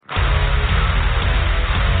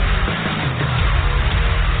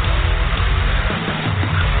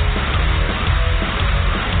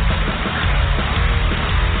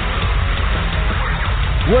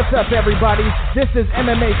What's up, everybody? This is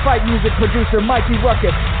MMA fight music producer Mikey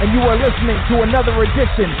Ruckus, and you are listening to another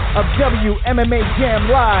edition of WMMA Jam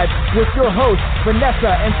Live with your hosts, Vanessa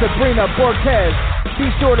and Sabrina Borquez. Be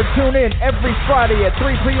sure to tune in every Friday at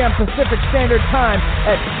 3 p.m. Pacific Standard Time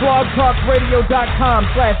at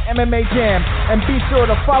blogtalkradio.com/MMA Jam, and be sure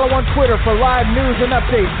to follow on Twitter for live news and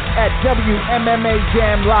updates at WMMA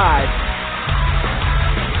Jam Live.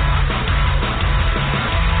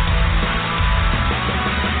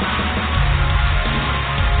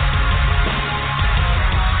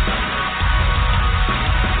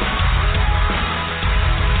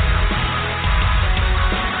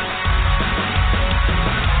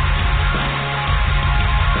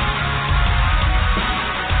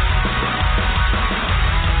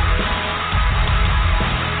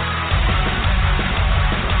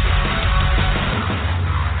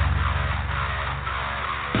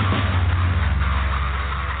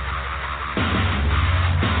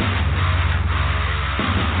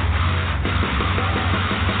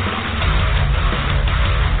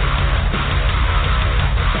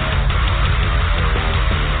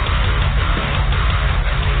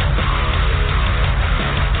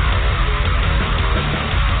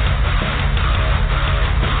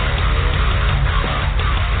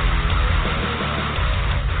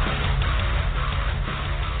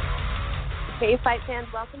 Hey, fight fans,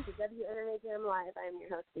 welcome to WMMA Jam Live. I'm your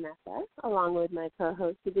host, Vanessa, along with my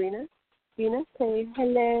co-host, Sabrina. Sabrina, say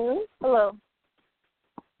hello. Hello.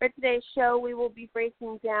 For today's show, we will be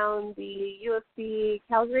breaking down the UFC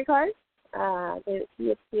Calgary card, the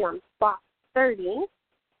UFC on Fox 30.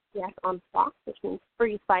 Yes, on Fox, which means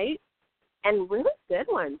free fight, and really good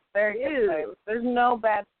ones. Very good fight. There's no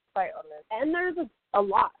bad fight on this. And there's a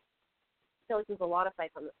lot. I feel like there's a lot of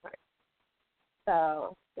fights on this card.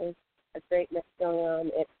 So there's a great mix going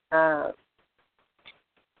on. It's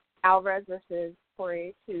Alvarez versus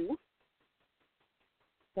Poirier 2.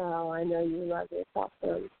 So I know you love yourself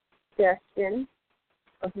some Justin.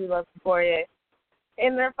 He loves Poirier.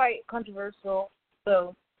 And their fight controversial,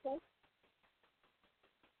 so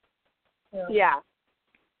yeah.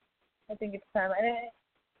 I think it's time.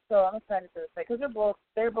 So I'm excited for this fight because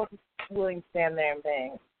they're both willing to stand there and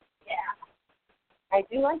bang. Yeah, I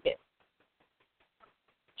do like it.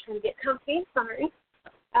 Trying to get comfy. Sorry.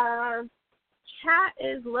 Chat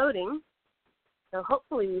is loading, so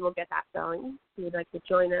hopefully we will get that going. If you'd like to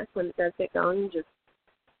join us when it does get going, just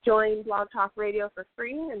join Blog Talk Radio for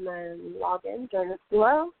free and then log in, join us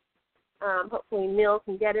below. Hopefully Neil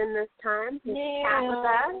can get in this time to chat with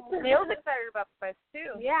us. Neil's excited about the fight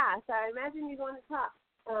too. Yeah, so I imagine he's going to talk.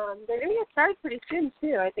 They're going to get started pretty soon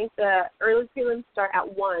too. I think the early prelims start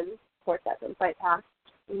at 1. Of course, that's on Fight Pass.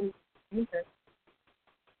 Okay.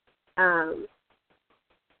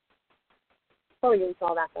 Probably going to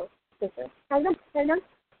saw that though. Hi,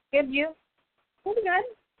 Good, you? Pretty good.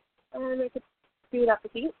 I could do it up the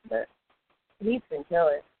heat, but The heat's been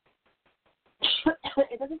killer.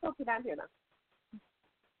 it doesn't feel too bad here though.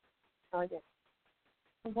 I like it.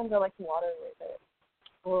 Sometimes I like to water with it.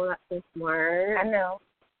 Oh, that's so smart. I know.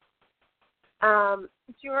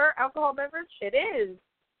 It's your alcohol beverage? It is.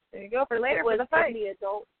 There you go for later for the It fight. was the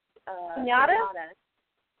adult Pinata?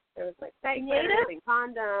 There was like Pinata? and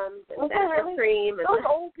condoms and really? cream. And Those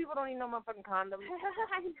old people don't need no motherfucking condoms.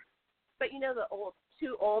 But you know the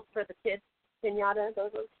too old for the kids pinata?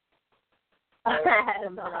 Those ones?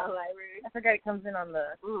 I forgot it comes in on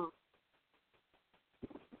the...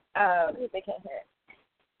 they can't hear it.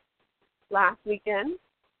 Last weekend,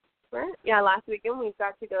 right? Yeah, last weekend we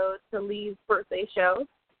got to go to Lee's birthday show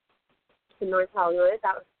in North Hollywood.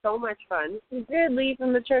 That was so much fun. We did leave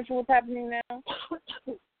from the church. What's happening now?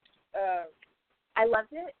 I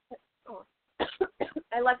loved it. Oh.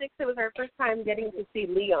 I loved it because it was our first time getting to see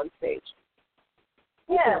Lee on stage.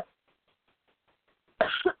 Yeah.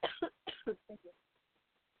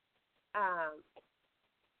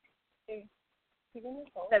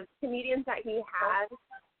 The comedians that he had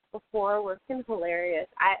before were hilarious.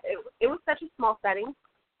 It was such a small setting.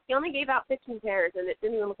 He only gave out 15 pairs, and it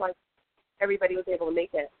didn't even look like everybody was able to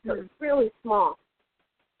make it. So it was really small.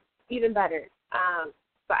 Even better.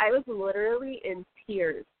 But I was literally in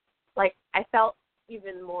tears. Like, I felt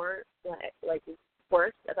even more, like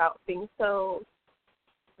worse about being so,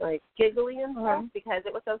 like, giggly and stuff because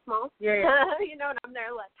it was so small. Yeah. You know, and I'm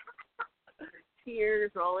there, like,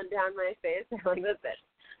 tears rolling down my face. I'm like, that's it.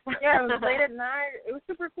 Yeah, it was late at night. It was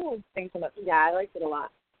super cool. Thanks so much. Yeah, I liked it a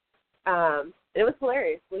lot. It was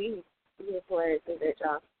hilarious. He was hilarious. Did a great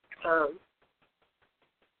job.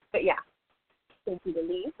 But yeah, thank you to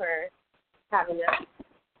Lee for having us.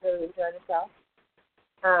 Really enjoyed yourself.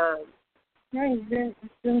 Yeah, he's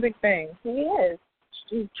doing big things. He is.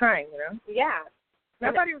 she's trying, you know? Yeah.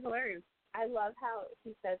 I thought he was hilarious. I love how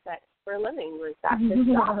he says that for a living. Like, that's his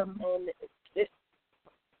job. And it's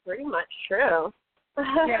pretty much true.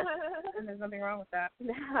 Yes, and there's nothing wrong with that.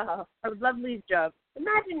 No. I would love Lee's job.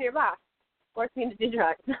 Imagine your boss forcing you to do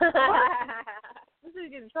drugs. This is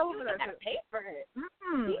getting in trouble for that. Got to pay for it.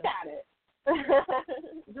 Mm-hmm. He got it.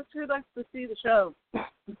 Just who likes to see the show.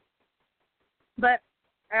 But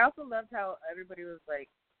I also loved how everybody was like,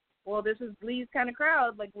 well, this is Lee's kind of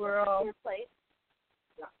crowd. Like, we're all... Your plate.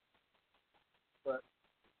 Yeah. But...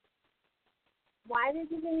 Why did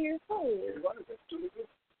you give me your plate? What is it?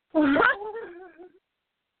 I'm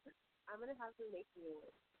going to have to make you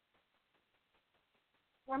one.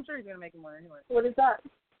 Well, I'm sure he's going to make him one anyway. What is that?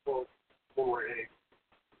 Well, more eggs.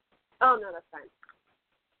 Oh, no, that's fine.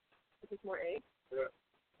 Is this more eggs? Yeah.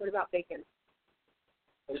 What about bacon?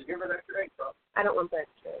 Just give her an extra egg, bro. I don't want the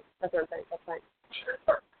extra eggs. That's what I'm saying. That's fine.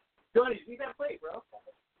 Johnny, you need that plate, bro.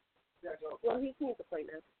 Yeah, go. Well, he can eat the plate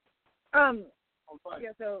now. I'm fine.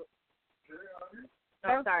 Yeah, so... Sure, you're hungry?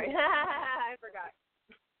 Oh, sorry. I forgot.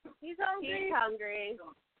 He's hungry. He's hungry.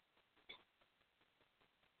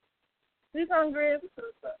 He's hungry.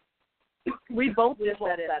 We both just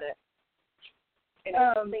said it.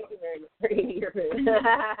 And thank you very much for eating your food.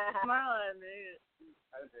 Smile at me.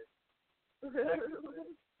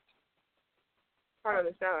 Part of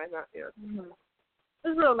the show, I thought, yeah. Mm-hmm.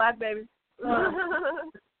 This is real life, baby.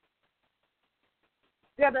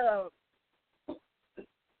 Yeah,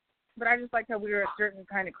 but I just liked how we were a certain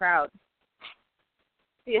kind of crowd.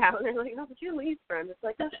 Yeah, when they're like, oh, but you're Lee's friend. It's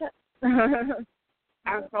like, oh, shit.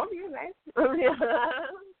 I was told you, guys.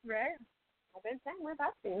 Right? I've been saying we're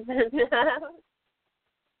besties.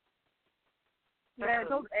 Yeah, I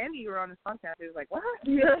told Andy you were on his podcast. He was like, what?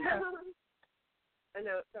 Yeah. I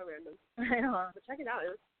know, it's so random. I know. But check it out. It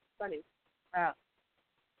was funny. Yeah.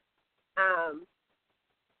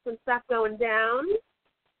 Some stuff going down.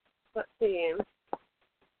 Let's see.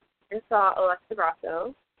 I saw Alexa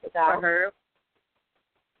Grasso. For her.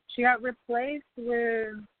 She got replaced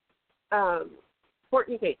with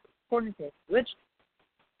Courtney Casey. Which,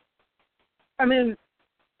 I mean,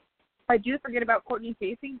 I do forget about Courtney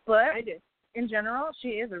Casey, but I do. In general, she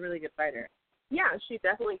is a really good fighter. Yeah, she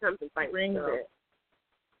definitely comes and fights. Brings so. it.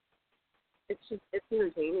 It's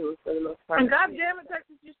entertaining for the most part. And goddamn it,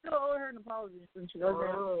 Texas, you still owe her an apology when she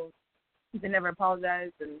goes in. They never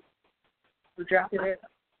apologized and retracted it.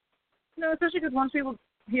 No, especially because once people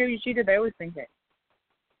hear you cheated, they always think it.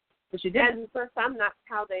 But she didn't. And for some, that's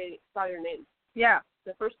how they saw your name. Yeah.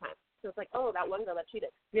 The first time. So it's like, oh, that one girl that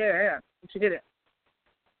cheated. Yeah. She did it.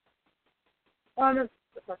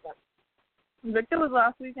 Victor was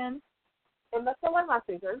last weekend. And that's the one last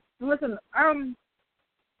weekend. Listen, I'm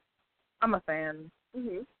a fan.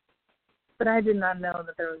 Mm-hmm. But I did not know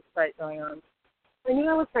that there was a fight going on. I knew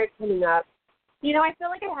I was fight coming up. You know, I feel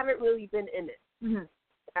like I haven't really been in it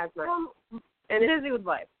as much. And busy with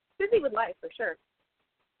life. Busy with life, for sure.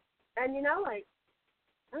 And, you know, like,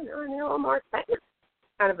 I don't know, I need a little more excitement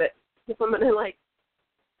out of it. If I'm going to, like,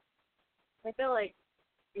 I feel like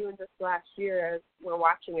even just last year, as we're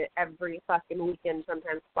watching it every fucking weekend,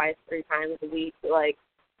 sometimes twice, 3 times a week, like,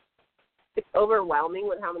 it's overwhelming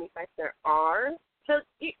with how many fights there are. So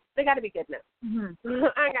they got to be good now. Mm-hmm.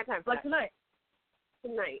 I ain't got time for like that.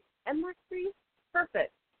 Tonight. And Mark 3,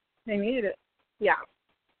 perfect. They needed it. Yeah.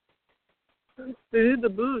 They need the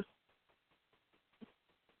boost.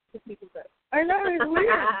 I know, he's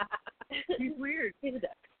weird. He's weird. He's a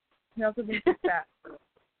duck. He also thinks he's fat.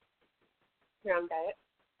 You're on diet?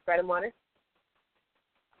 Bread and water?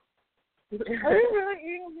 Are you really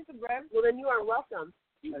eating a piece of bread? Well, then you are welcome.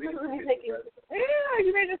 Yeah,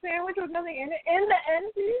 you made a sandwich with nothing in it. In the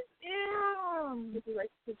end piece? Yeah. Would you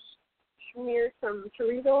like to smear some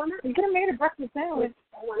chorizo on it? You could have made a breakfast sandwich.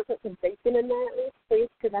 I want to put some bacon in that, please,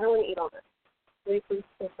 because I don't want to eat all this. Please,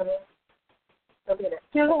 put some in. Don't get it.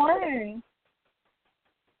 Get away.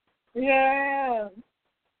 Yeah.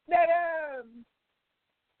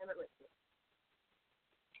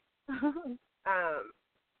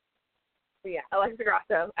 So yeah, Alexa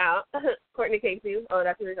Grasso out. Courtney Casey. Oh,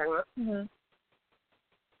 that's what you're talking about. Mm-hmm.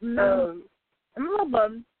 I'm a little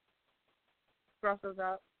bummed. Grasso's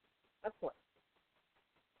out. Of course.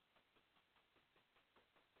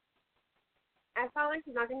 I felt like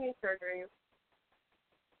she's not going to need surgery.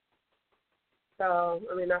 So,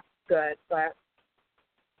 I mean, that's good, but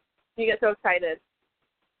you get so excited.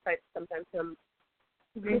 Like, sometimes some...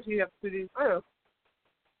 Green tea, you have to do. I don't know.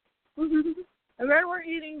 And then we're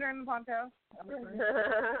eating during the podcast.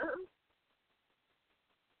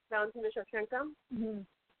 Valentina Shevchenko. Mm-hmm.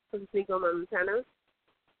 From Sneako Montana.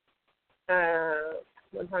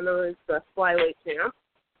 One time I was the flyweight champ.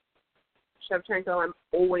 Shevchenko, I'm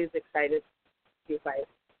always excited to fight.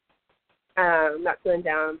 That's going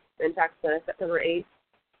down in Texas, September 8th.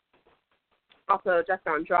 Also,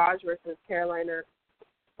 Jessica Andrade versus Carolina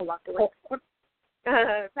Palakowicz.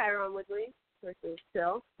 Tyron Woodley versus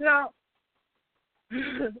Till. No.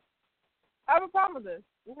 I have a problem with this.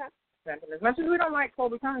 Okay. As much as we don't like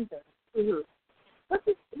Colby Covington. Mm-hmm. What's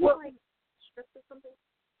this? What, like, stripped or something?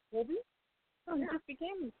 Colby? Oh, he just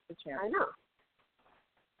became the champ. I know.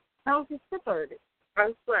 How was he stripped already?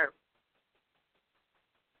 I swear.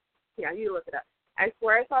 Yeah, you look it up. I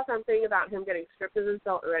swear I saw something about him getting stripped of his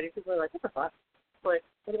belt already. People were like, what the fuck? Like,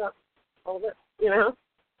 what about all of it? You know?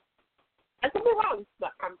 I could be wrong,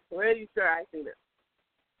 but I'm pretty sure I've seen it.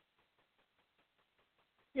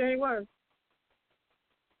 Yeah, he was.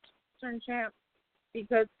 Turned champ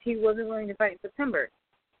because he wasn't willing to fight in September.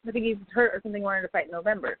 I think he was hurt or something, wanted to fight in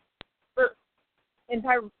November. And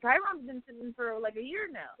Tyron's been sitting for like a year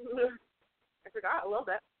now. I forgot a little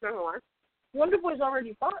bit. Not a lot. Wonderboy's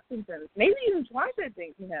already fought since then. Maybe even twice, I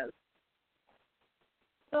think he has.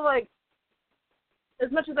 So, like,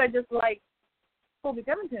 as much as I dislike Colby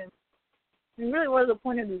Covington, it really was the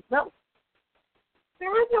point of his belt. There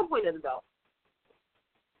was no point of the belt.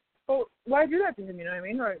 Well, why do that to him, you know what I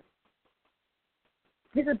mean? Or,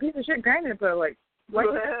 he's a piece of shit, granted, but, like, why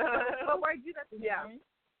do that to him? Yeah.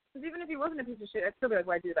 Because even if he wasn't a piece of shit, I'd still be like,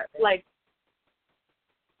 why do that to him? Like,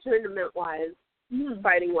 tournament-wise,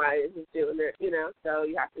 fighting-wise, he's doing it, you know, so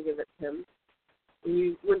you have to give it to him. And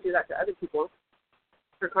you wouldn't do that to other people.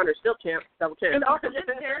 For Connor's still champ, double champ. And also,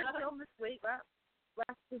 didn't Derek still miss weight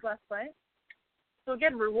last fight? So,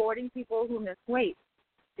 again, rewarding people who miss weight.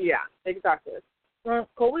 Yeah, exactly. Well,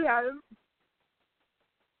 Colby had him.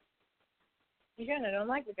 Again, I don't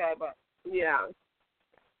like the guy, but yeah.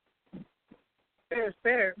 fair is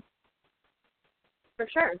fair. For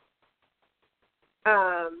sure.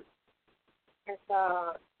 I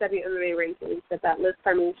saw WMMA rankings that Liz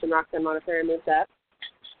Carmouche and Roxanne Modafferi moved up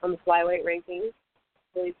on the flyweight rankings.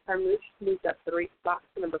 Liz Carmouche moved up 3 spots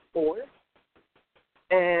to number 4.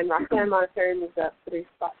 And Roxanne Modafferi moved up 3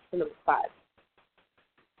 spots to number 5.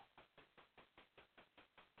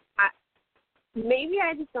 Maybe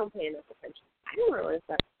I just don't pay enough attention. I didn't realize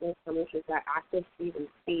that Liz Carmouche was that active to even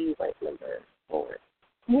see, like, number 4.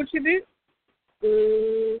 What'd she do?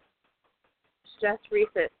 Just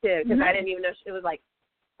recent, too, because I didn't even know it was, like,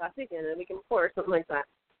 last weekend and the weekend before or something like that.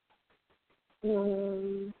 I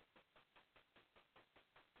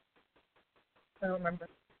don't remember.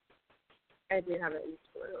 I did have it in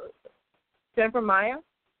store. Jennifer Maya?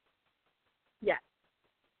 Yes.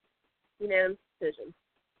 Unanimous decision.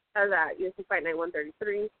 That was at UFC Fight Night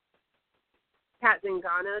 133. Kat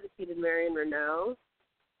Zingano defeated Marion Renault.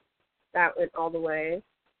 That went all the way.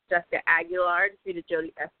 Jessica Aguilar defeated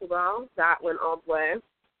Jody Escobar. That went all the way.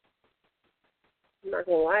 I'm not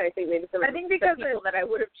going to lie. I think maybe some of the people that I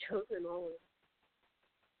would have chosen always.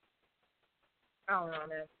 I don't know,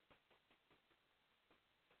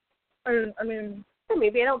 man. I mean,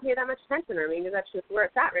 maybe I don't pay that much attention, or maybe that's just where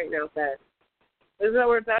it's at right now. But is that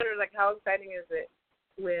where it's at, or like how exciting is it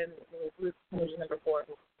when Luke was number 4?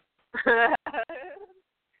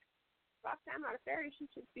 Roxanne Modafferi, she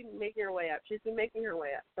should be making her way up. She's been making her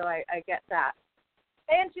way up, so I get that.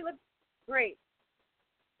 And she looks great.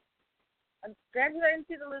 Granted, I didn't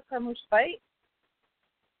see the Liz Carmouche fight,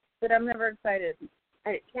 but I'm never excited.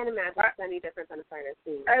 I can't imagine it's any different than a fight I've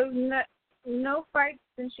seen. No fights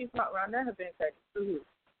since she fought Ronda have been exciting. Mm-hmm.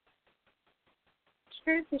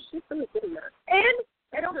 Sure, she's really good in that. And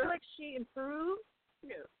I don't feel like she improved.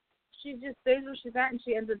 Yeah. She just stays where she's at, and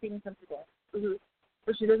she ends up being comfortable. Mm-hmm.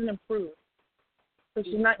 But she doesn't improve. So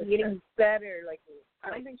she's not getting better. Like, I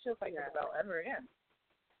don't think she'll fight for the belt ever again.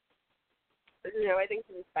 You know, I think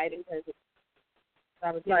she's fighting because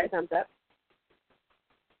that was my thumbs up.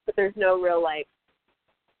 But there's no real, like,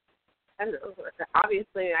 I don't know.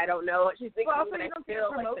 Obviously, I don't know what she's thinking. Well, also, but you don't I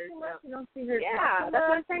feel like there's no. You don't see her. Yeah, that's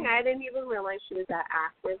what I'm saying. I didn't even realize she was that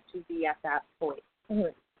active to be at that point.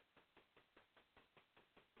 Mm-hmm.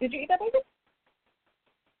 Did you eat that bacon?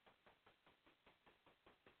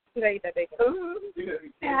 Did I eat that bacon?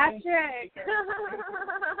 Patrick! I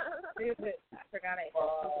forgot I ate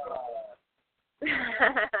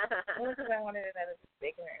I wanted another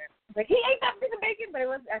bacon right now. Like, he ate that piece of bacon, but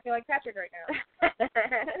I feel like Patrick right now.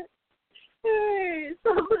 Hey,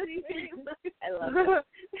 somebody. I love it.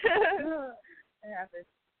 It happens.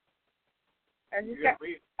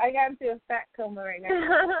 I got into a fat coma right now.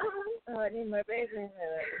 Oh, I need my bacon.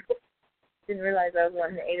 Didn't realize I was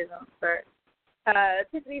one who ate it on the start.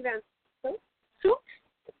 Tiffany Van Soup?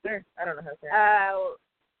 Sure. I don't know how to say it.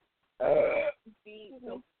 beat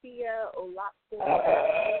Sophia Olafson.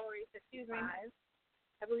 Excuse me.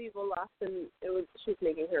 I believe Olafson. She was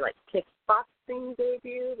making her like kickboxing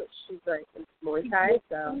debut, but she's like in Muay Thai,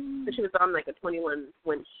 so she was on like a 21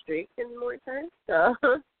 win streak in Muay Thai. So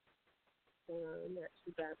not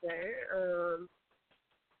too bad there.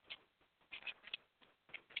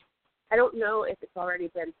 I don't know if it's already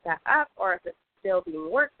been set up or if it's still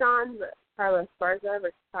being worked on, but Carla Esparza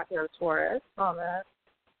versus Tatiana Suarez.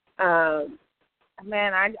 Oh,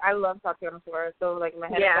 man, I love Tatiana Suarez, so like in my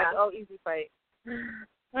head, it's like, oh, easy fight.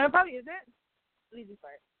 Well, it probably isn't. Easy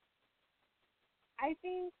fight. I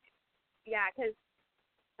think, yeah, because,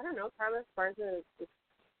 I don't know, Carla Esparza is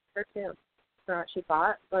her champ. So she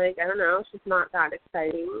fought. Like, I don't know, she's not that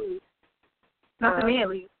exciting. Not to me, at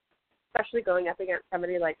least. Especially going up against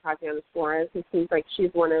somebody like Tatiana Suarez, who seems like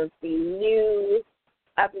she's one of the new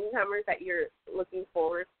up-and-comers that you're looking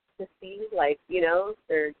forward to see. Like, you know,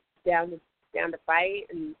 they're down to fight,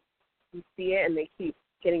 and you see it, and they keep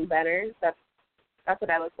getting better. That's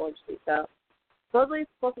what I look forward to. So, supposedly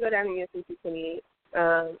it's supposed to go down in UFC 228.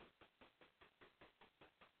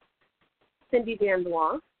 Cindy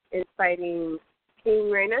Dandois is fighting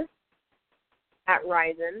King Reina at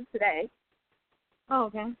Ryzen today. Oh,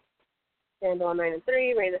 okay. Dandois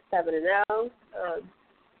 9-3, Reina 7-0. I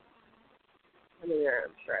mean,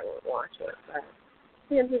 I'm sure I won't watch it, but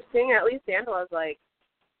it's interesting. At least Dandois is like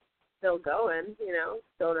still going, you know,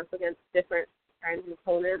 going up against different kinds of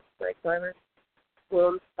opponents, like whoever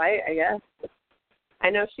willing to fight, I guess. I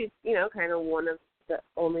know she's, you know, kind of one of the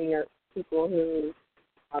only people who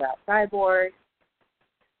fought out Cyborg.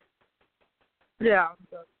 Yeah.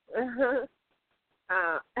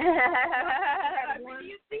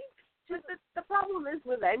 You think? Just the problem is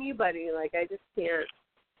with anybody. Like, I just can't.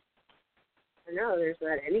 I know there's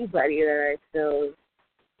not anybody that I feel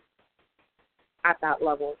at that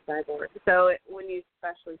level of Cyborg. So when you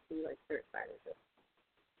especially see like certain fighters,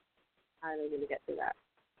 how are they going to get to that?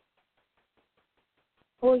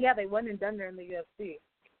 Well, yeah, they went and done there in the UFC.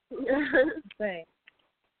 Thing.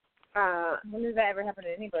 When did that ever happen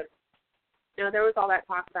to anybody? You know, there was all that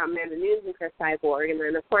talk about Amanda Nunes and Chris Cyborg, and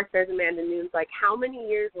then, of course, there's Amanda Nunes, like, how many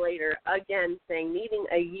years later, again, saying needing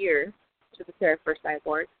a year to prepare for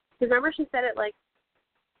Cyborg? Because remember she said it, like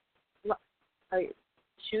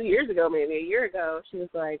 2 years ago, maybe, a year ago, she was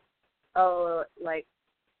like, oh, like,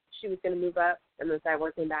 she was going to move up, and then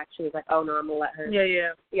Cyborg came back. She was like, oh, no, I'm going to let her.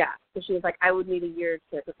 Yeah. Yeah, so she was like, I would need a year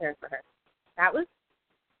to prepare for her. That was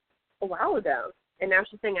a while ago. And now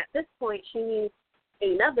she's saying at this point she needs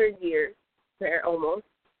another year there almost,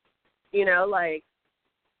 you know, like,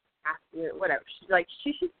 whatever. She's like,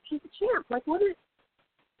 she's a champ. Like, what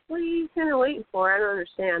are you kind of waiting for? I don't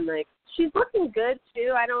understand. Like, she's looking good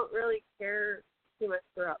too. I don't really care too much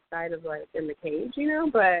for outside of like in the cage, you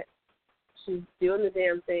know, but she's doing the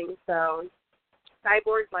damn thing. So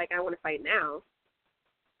Cyborg's like, I want to fight now.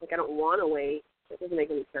 Like, I don't want to wait. It doesn't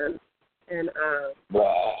make any sense. And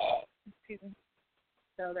Excuse me.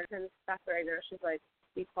 So they're kind of stuck right now. She's like,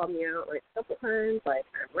 he called me out like a couple times, like,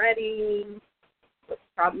 I'm ready. What's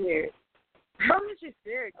the problem here? Problem is she's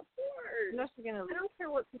sick. Of course. No, she's gonna. I don't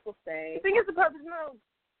care what people say. The thing is, there's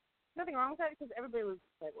nothing wrong with that because everybody loses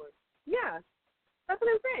Cyborg. Yeah, that's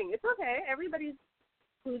what I'm saying. It's okay. Everybody's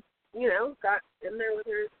who's, you know, got in there with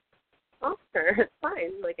her monster. It's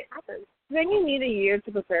fine. Like, it happens. Then you need a year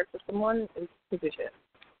to prepare for someone in position.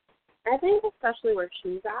 I think especially where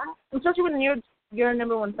she's at. Especially when you're a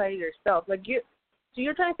number one fighter yourself. Like, so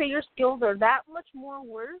you're trying to say your skills are that much more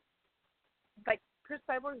worse? Like, Chris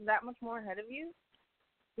Cyborg is that much more ahead of you?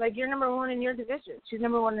 Like, you're number one in your division. She's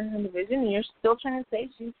number one in her division, and you're still trying to say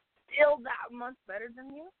she's still that much better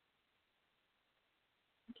than you?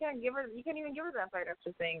 You can't even give her that fight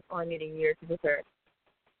after saying, oh, I need a year to prepare.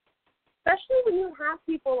 Especially when you have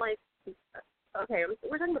people like, okay,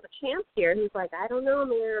 we're talking about the champ here who's like, I don't know,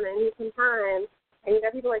 man, I need some time. And you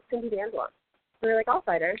got people like Cindy Dandois, who are like all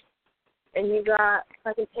fighters. And you got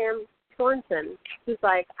fucking Pam Thornton, who's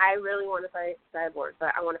like, I really want to fight Cyborg,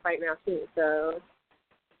 but I want to fight now too. So,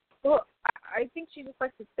 well, I think she just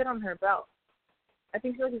likes to sit on her belt. I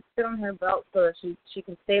think she likes to sit on her belt so that she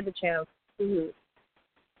can stay the champ. Mm-hmm.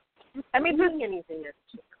 I mean, doing anything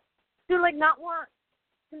to not want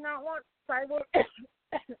Cyborg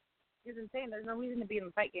is insane. There's no reason to be in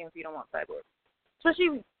the fight game if you don't want Cyborg.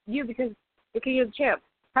 Especially you because you're the champ.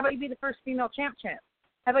 How about you be the first female champ?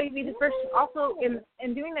 How about you be the first, also,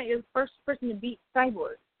 in doing that, you're the first person to beat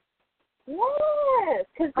Cyborg. Yes,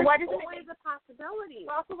 because why does always a possibility.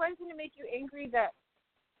 Also, why doesn't it make you angry that,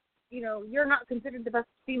 you know, you're not considered the best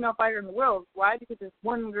female fighter in the world? Why? Because there's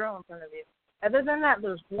one girl in front of you. Other than that,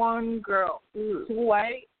 there's one girl. Mm. So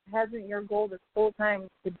why hasn't your goal this whole time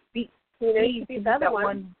to beat you know, the other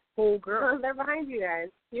one whole girl? They're behind you guys.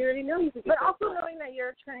 You already know you can beat But that also one. knowing that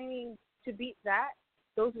you're training to beat that,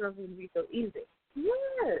 those girls would be so easy.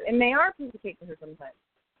 Yeah. And they are a piece of cake to her sometimes.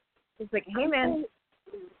 It's like, hey, man.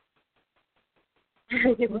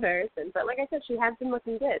 Comparison. But like I said, she has been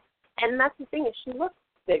looking good. And that's the thing is she looks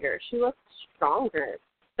bigger. She looks stronger.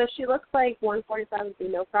 So she looks like 145 would be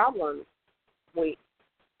no problem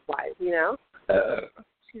weight-wise, you know?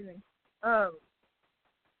 Excuse me. I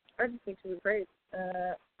just think she was great.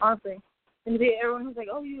 Honestly. And everyone was like,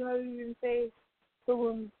 oh, how do you even say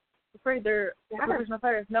someone's afraid they're professional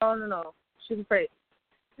fighters? No. She's afraid.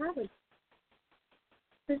 What did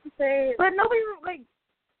you say? But nobody, like,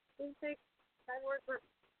 Did you say cyborgs were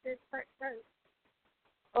friends?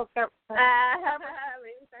 oh,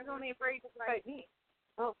 Maybe she's only afraid to fight me.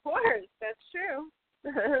 Oh, of course. That's true.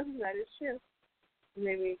 That is true.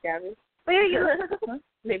 Maybe Gabby. But yeah,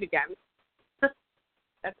 Maybe Gabby. That's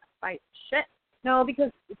a fight. Shit. No,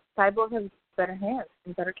 because Cyborg has better hands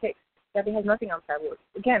and better kicks. Gabby has nothing on Cyborg.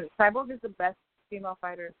 Again, Cyborg is the best female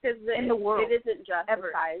fighter in the world. It isn't just a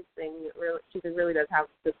size thing. She really does have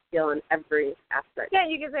the skill in every aspect. Yeah,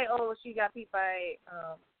 you can say, oh, she got beat by,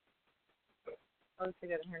 I was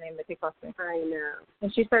forgetting her name, the kickboxing. I know.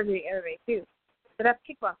 And she started doing MMA too. But that's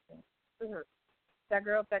kickboxing. Mm-hmm. That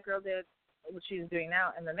girl did what she's doing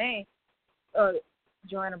now, MMA.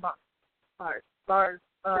 Joanna Bars.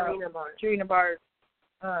 Serena Bars.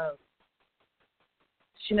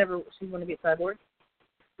 She wanted to beat Cyborg.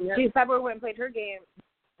 Yep. Cyborg went and played her game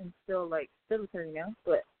and still with her, you know.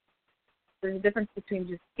 But there's a difference between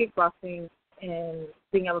just kickboxing and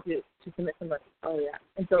being able to submit somebody. Oh yeah.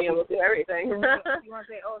 And so being able to do everything. You want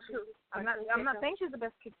to say, oh, I'm not saying she's the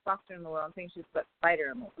best kickboxer in the world. I'm saying she's the best fighter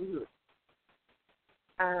in the world.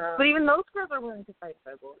 Mm-hmm. But even those girls are willing to fight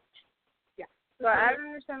Cyborg. Yeah. So I don't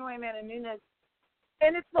understand why Amanda Nunes.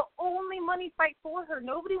 And it's the only money fight for her.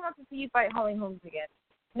 Nobody wants to see you fight Holly Holmes again.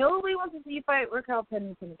 Nobody wants to see you fight Raquel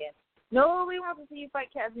Pennington again. Nobody wants to see you fight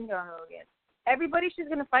Kat Zingano again. Everybody she's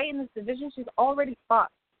going to fight in this division, she's already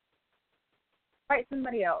fought. Fight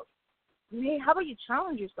somebody else. How about you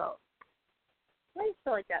challenge yourself? I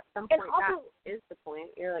feel like at some point also, that is the point.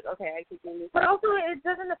 You're like, okay, I could do this. But also, it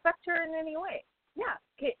doesn't affect her in any way. Yeah.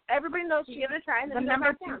 Okay, everybody knows she's the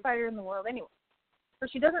number 2 fighter in the world anyway. So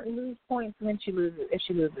she doesn't lose points when she loses,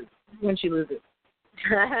 when she loses.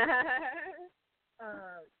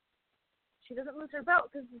 She doesn't lose her belt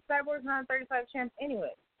because the Cyborg's not a 35 champ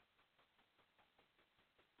anyway.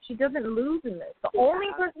 She doesn't lose in this. The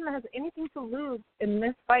only person that has anything to lose in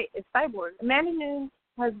this fight is Cyborg. Amanda Nunes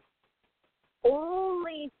has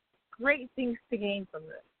only great things to gain from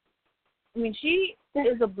this. I mean, she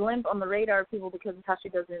is a blimp on the radar of people because of how she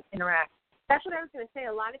doesn't interact. That's what I was going to say.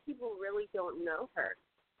 A lot of people really don't know her.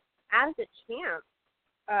 As a champ,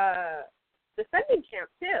 defending champ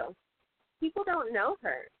too, people don't know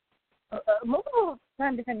her. Multiple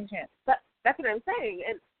time defending champ. But that's what I'm saying.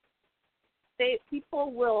 And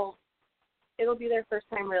it'll be their first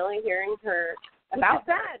time really hearing her about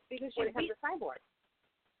that because she beat the Cyborg.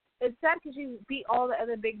 It's sad because she beat all the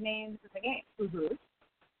other big names in the game. Mm-hmm.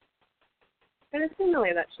 And it's in the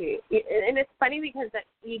way that and it's funny because that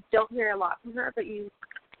you don't hear a lot from her, but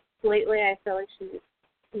lately I feel like she's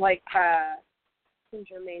like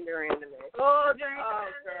Jermaine Durand to me. Oh, Jermaine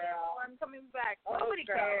Durand. Girl. I'm coming back. Oh, Nobody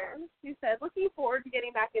cares. She said, looking forward to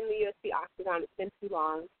getting back in the UFC octagon. It's been too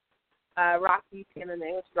long. Rocky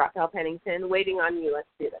MMA, which is Raquel Pennington, waiting on you. Let's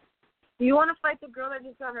do this. You want to fight the girl that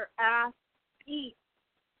just got her ass beat?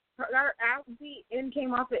 Got her ass beat and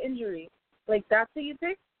came off an injury. Like, that's who you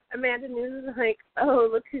pick? Amanda Nunes is like, oh,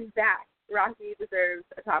 look who's back. Rocky deserves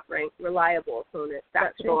a top-ranked, reliable opponent.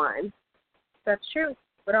 That's the line. That's true.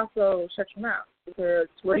 But also, shut your mouth. Because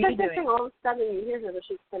what are you doing? Thing, all of a sudden you hear her, but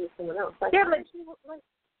she's sending someone else. Like, yeah, but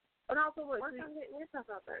and also, work on getting yourself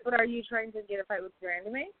out there. But are you trying to get a fight with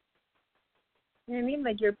Durandame? You know what I mean?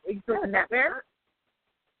 Like, you're putting that there?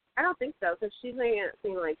 I don't think so, because she's making it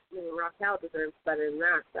seem like Raquel deserves better than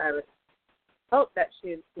that. So I would hope that she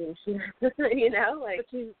you know, like. But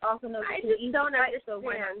she also knows I just don't understand. So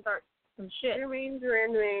why not start some shit?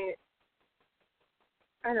 Durandame,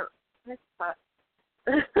 I thought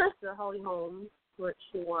the Holly Holmes, which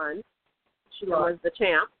she won. She was the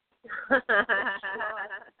champ.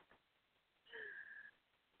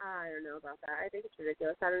 I don't know about that. I think it's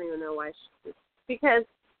ridiculous. I don't even know why because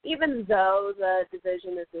even though the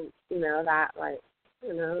division isn't, that,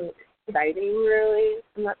 exciting, really,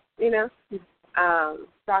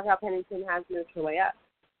 Raquel Pennington has moved her way up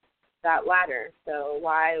that ladder. So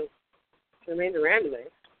why Jermaine Durand?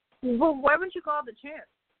 Well, why wouldn't you call it the champ?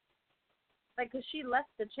 like, because she left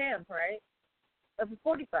the champ, right? Of the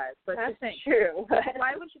 45. But that's just saying, true.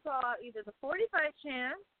 why would you call out either the 45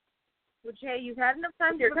 champ, which, hey, you've had enough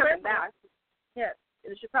time You're to coming prepare back. Yes.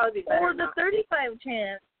 It should probably be better. Or the 35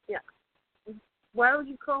 champ. Yeah. Why would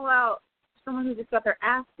you call out someone who just got their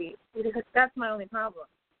ass beat? Because that's my only problem.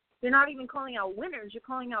 You're not even calling out winners. You're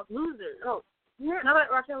calling out losers. Oh. Not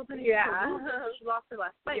that Raquel Penney Yeah. she lost her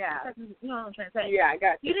last fight. Yeah. You know what I'm trying to say. Yeah, I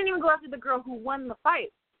got You didn't even go after the girl who won the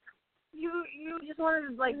fight. You just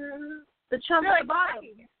wanted, like, the chump at the bottom.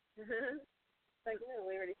 Like, no,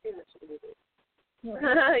 we already seen this shit movie.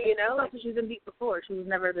 Yeah. You know? Also, she's been beat before. She was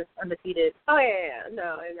never this undefeated. Oh, yeah.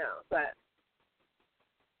 No, I know, but...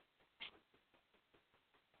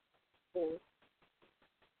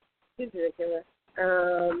 She's ridiculous.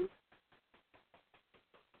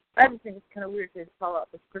 I just think it's kind of weird to call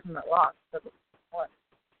out this person that lost.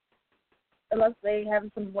 Unless they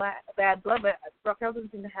have some bad blood, but Raquel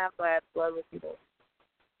doesn't seem to have bad blood with people.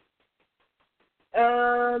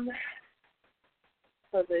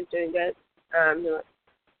 Hopefully he's doing good. He looks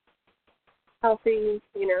healthy,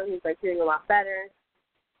 you know, he's like doing a lot better.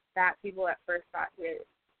 That people at first thought he had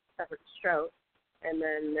suffered a stroke, and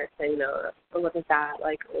then they're saying, no, look at that,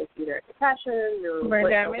 like it was either depression or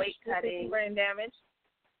weight cutting. Brain damage.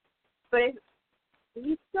 But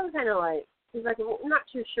he's still kind of like, he's like, well, not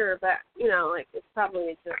too sure, but, you know, like, it's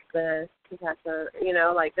probably just the concussion, you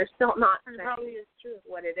know, like, they're still not probably is true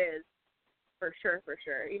what it is, for sure.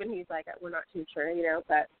 Even he's like, we're not too sure, you know,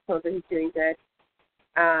 but supposedly he's doing good.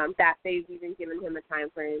 That they've even given him a time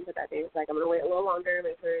frame, but that day was like, I'm going to wait a little longer,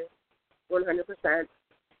 make sure 100%,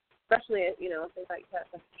 especially, you know, if they thought you had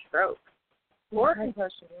a stroke. Or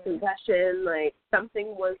concussion, like,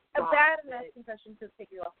 something was a bad enough concussion to take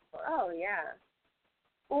you off the floor. Oh, yeah.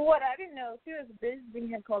 Well, what I didn't know, too, is Bisbee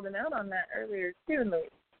had called him out on that earlier, too, in the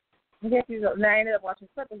week. And I ended up watching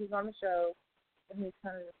the clip, and he's on the show, and he's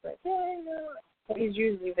kind of just like, yeah, you know. But he's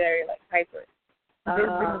usually very, like, hyper. Bisbee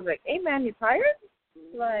was like, hey, man, you tired?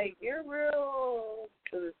 Like, you're real.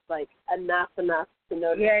 It was, like, enough to notice.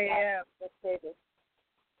 Yeah. That's crazy.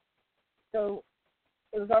 So,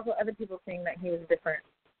 it was also other people saying that he was different.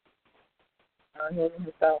 He wasn't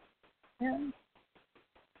himself. Yeah.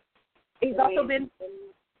 He's also been,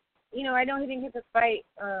 you know, I know he didn't get to fight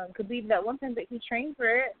Khabib that one time, but he trained for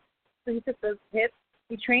it. So he took those hits.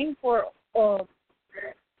 He trained for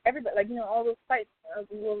everybody, like, you know, all those fights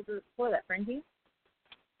before that, Frankie.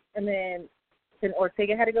 And then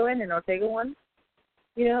Ortega had to go in, and Ortega won.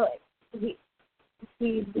 You know, like,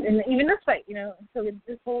 and even this fight, you know, so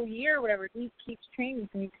this whole year or whatever, he keeps training,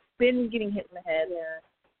 and he's been getting hit in the head. Yeah.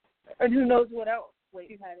 And who knows what else. Wait,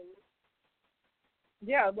 he's had it.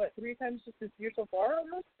 Yeah, what, 3 times just this year so far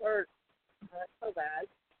almost? Or that's so bad.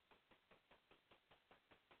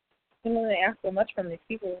 You know, they ask so much from these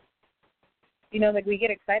people. You know, like, we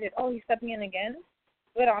get excited. Oh, he's stepping in again?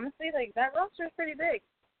 But honestly, like, that roster is pretty big.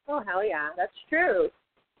 Oh, hell yeah. That's true.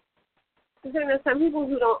 Because there's some people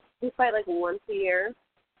who fight like once a year,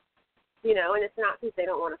 you know, and it's not because they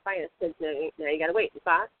don't want to fight. It's because now you got to wait. You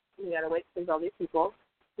fought. You got to wait because there's all these people.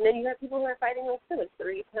 And then you got people who are fighting like 3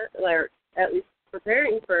 times, or at least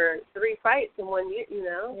preparing for 3 fights in 1 year, you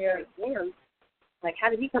know? Yeah. Like, damn. Like, how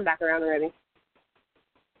did he come back around already?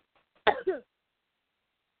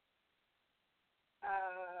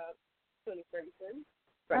 Tony Ferguson.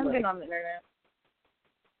 I'm been on the internet.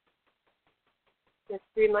 It's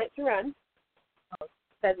green light to run.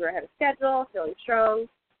 Says we're ahead of schedule, feeling strong.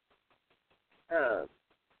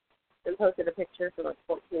 And posted a picture from like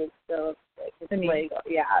 14 weeks ago. Like his leg,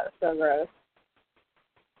 yeah, it was so gross.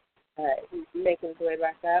 He's making his way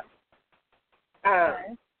back up.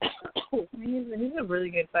 He's a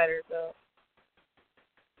really good fighter, so.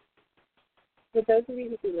 For those of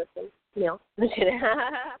you who do listen, no, I'm kidding.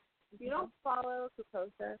 If you don't follow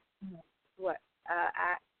Kokosa,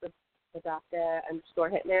 at the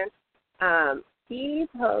Doctor_Hitman, he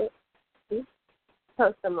posts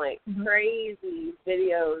some like crazy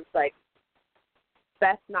videos, like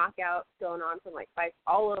best knockouts going on from like fights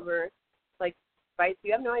all over, like fights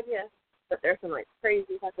you have no idea, but there's some like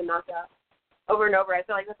crazy fucking knockouts over and over. I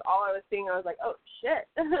feel like that's all I was seeing. I was like, oh shit.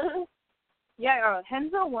 Yeah,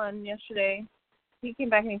 Henzo won yesterday. He came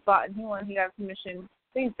back and he fought and he won. He got a submission.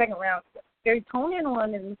 I think the second round. Gary Tonin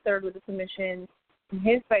won in the third with a submission. In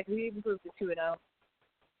his fight, he improved to 2-0.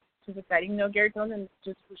 Which is exciting. You know, Gary Tonin is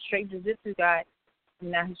just a straight jiu-jitsu guy.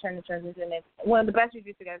 And now he's trying to transition into one of the best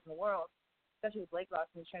jiu-jitsu guys in the world, especially with leg loss,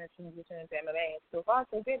 and he's trying to transition into MMA. So far,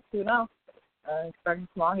 so good. 2-0. He's starting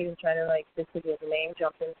small. He didn't try to, like, just because he has a name,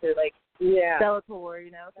 jump into, like, Bellator,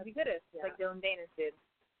 you know. So he could have, like Dylan Danis did.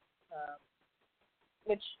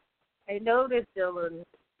 Which I noticed Dylan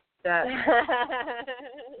that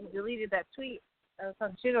he deleted that tweet I was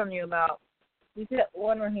talking shit on you about. You see that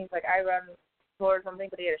one where he's like, I run or something,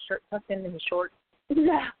 but he had a shirt tucked into his shorts.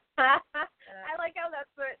 Yeah. I like how that's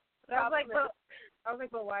what. I was like,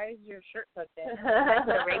 but why is your shirt tucked in? Is it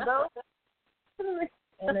a rainbow?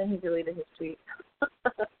 And then he deleted his tweet.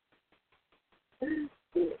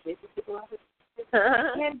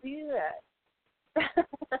 Can't do that.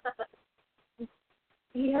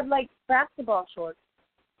 He had like basketball shorts.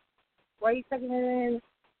 Why are you tucking it in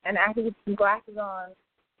and acting with some glasses on,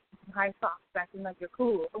 some high socks, acting like you're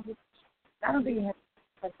cool? I don't think he had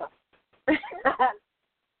high socks.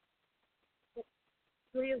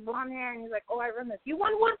 So he has blonde hair and he's like, oh, I run this. You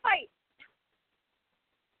won one fight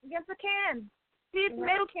against a can. See, it's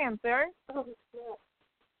tomato can, sir. Oh, yeah.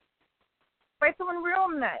 Fight someone real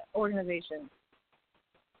in that organization.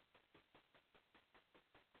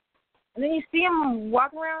 And then you see him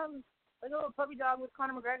walking around like a little puppy dog with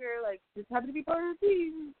Conor McGregor, like, just happy to be part of the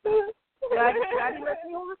team. Daddy lets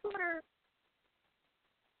me hold the sweater.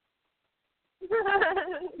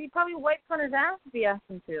 He'd probably wipe Conor's ass if he asked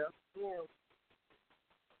him to. Yeah.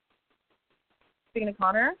 Speaking of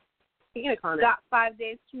Conor, got 5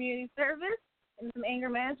 days community service and some anger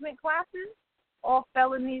management classes. All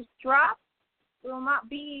felonies dropped. Will not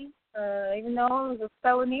be, even though it was a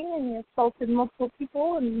felony and he assaulted multiple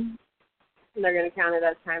people. And they're going to count it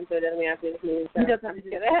as time, so it doesn't have to do the community service. He doesn't have to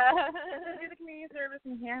do that. He the community service,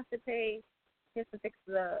 and he has to pay. He has to fix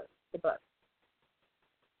the bus.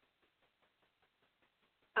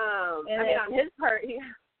 I mean, on his part, he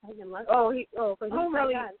my God.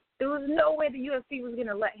 There was no way the UFC was going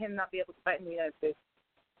to let him not be able to fight in the United States.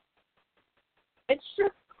 It's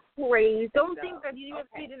just crazy. Don't think that the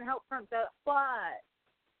UFC didn't help front that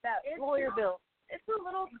lawyer bill. It's a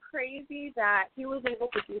little crazy that he was able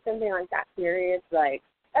to do something like that, period. Like,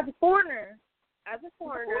 as a foreigner. I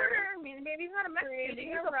mean, maybe he's not a Mexican.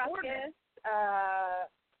 He's a ruckus,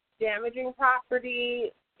 damaging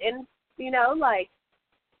property, and, like,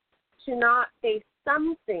 to not face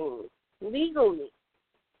something legally.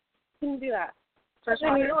 Couldn't do that. Especially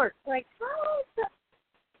in New York. Like,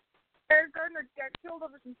 Eric Gardner got killed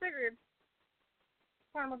over some cigarettes.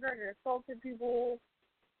 Conor McGregor assaulted people.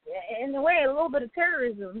 In a way, a little bit of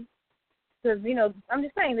terrorism. Because, I'm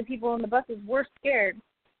just saying, the people on the buses were scared.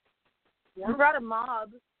 Yeah. He brought a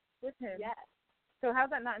mob with him. Yes. So how's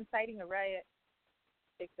that not inciting a riot?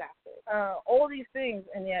 Exactly. All these things,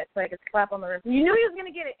 and yet it's like a slap on the wrist. You knew he was going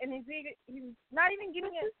to get it, and he's not even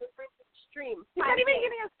giving it. Extreme. He's not even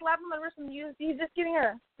giving a slap on the wrist from the UFC. He's just giving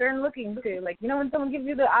a stern looking too. Like, when someone gives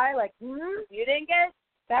you the eye, like, you didn't get it.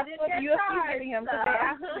 That's what the UFC is giving him. Because they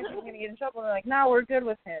asked him if he was going to get in trouble, and they're like, no, we're good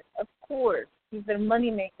with him. Of course. He's their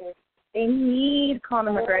moneymaker. They need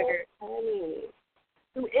Conor McGregor.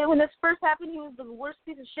 When this first happened, he was the worst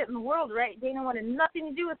piece of shit in the world, right? Dana wanted nothing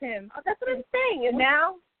to do with him. Oh, that's what I'm saying. And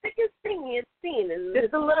now, biggest thing he had seen is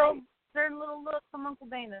just a little stern little look from Uncle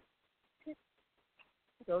Dana.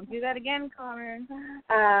 Don't do that again, Conor.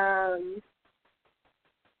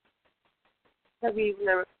 Have you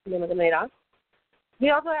never made off? He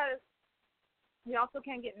also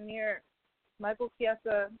can't get near Michael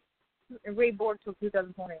Chiesa and Ray Borg till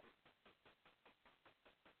 2020.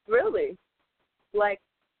 Really? Like,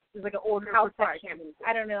 there's like an order of protection.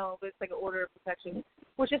 I don't know, but it's like an order of protection.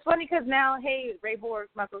 Which is funny because now, hey, Ray Borg,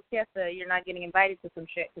 Michael Chiesa, you're not getting invited to some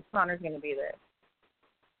shit because Conor's going to be there.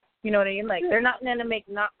 You know what I mean? Like, they're not going to make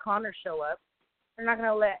not Conor show up. They're not going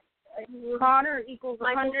to let Conor equals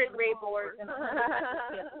 100 Ray Borg and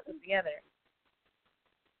 100 together.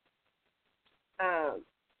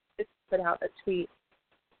 Just put out a tweet.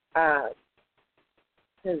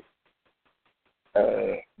 Excuse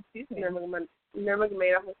me.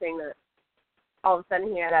 Nurmagomedov was saying that all of a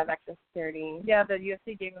sudden he had to have extra security. Yeah, the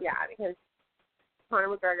UFC gave him. Yeah, because Conor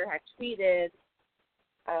McGregor had tweeted,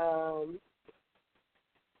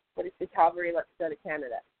 what is the Calgary, let's go to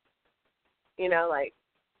Canada. Like,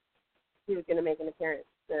 he was going to make an appearance.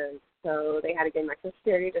 And so they had to give him extra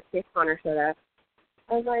security just in case Conor showed up.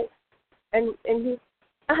 I was like, and he's,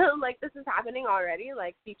 like, this is happening already.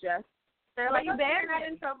 Like, they're like, you banned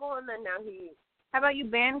in trouble, and then now he. How about you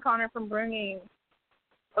ban Conor from bringing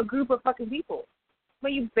a group of fucking people?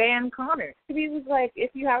 But you ban Conor. He was like,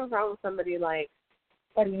 if you have a problem with somebody, like,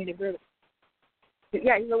 why do you need a group?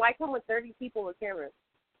 Yeah, he's like, why come with 30 people with cameras?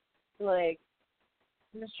 Like,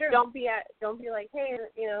 sure. Don't be like, hey,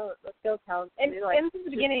 let's go tell. And like, since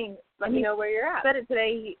the beginning, let me know where you're at. Said it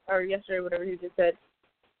today or yesterday, whatever he just said.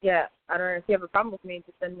 Yeah, I don't know if you have a problem with me,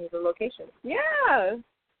 just send me the location. Yeah.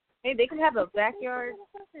 Hey, they could have a backyard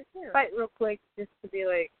fight real quick just to be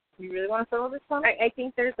like, You really want to settle this one? I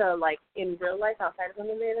think there's a, like, in real life outside of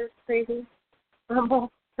MMA, there's crazy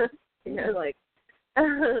rumble. You know, like,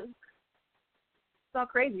 it's not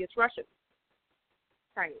crazy. It's Russian.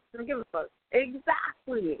 right. Don't give a fuck.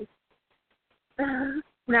 Exactly.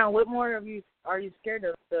 Now, what more are you scared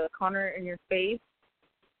of? The Conor in your face?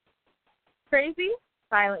 Crazy?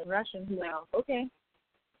 Silent Russian. No. Like, okay.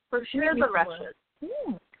 For sure the Russians.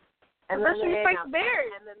 And the Russians MMA fight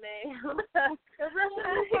bears. MMA. The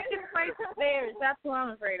Russians fucking fight bears. That's what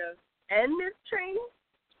I'm afraid of. And is trained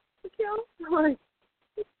to kill? Like,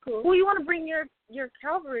 it's cool. Well, you want to bring your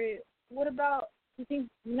Calgary. What about, you think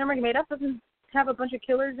Number Made Up doesn't have a bunch of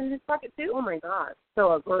killers in his pocket too? Oh, my God.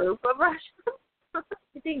 So a group of Russians?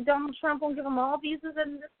 You think Donald Trump won't give them all visas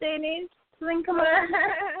in this day and age? So they can come over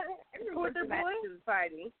and report their boy?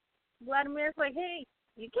 Fighting. Vladimir's like, hey,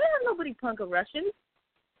 you can't have nobody punk a Russian.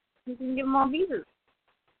 You can give them all visas.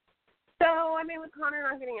 So, I mean, with Conor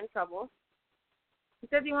not getting in trouble. He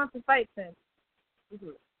says he wants to fight soon.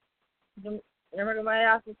 Mm-hmm. Remember my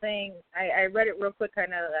ass was saying, I read it real quick,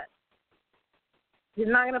 kind of that he's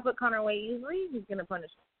not going to put Conor away easily. He's going to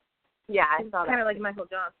punish him. Yeah, I saw that. Kind of like Michael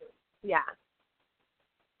Johnson. Yeah.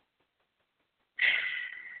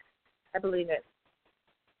 I believe it.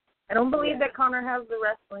 I don't believe that Conor has the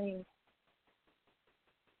wrestling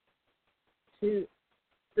to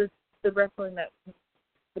the wrestling that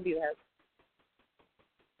Khabib has.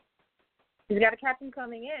 He's got a captain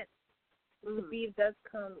coming in. Khabib does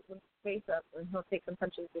come with his face up, and he'll take some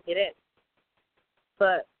punches to get in.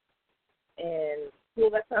 But,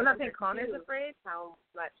 I'm not saying Conor's afraid. How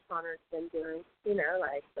much Conor's been doing, you know,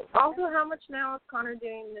 like. Also, how much now is Conor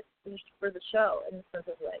doing this for the show, in the sense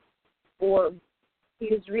of, like, or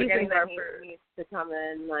his reasons that are he for needs to come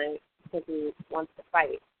in, like, because he wants to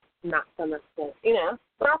fight, not so much to, you know.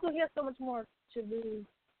 But also, he has so much more to lose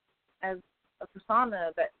as a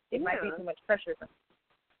persona that it might be too much pressure for him.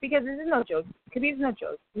 Because this is no joke. Khabib's no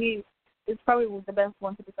joke. He is probably the best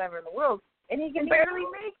 155er in the world, and he can barely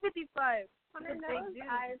make 55. Eyes are going to be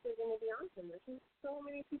on him. There's so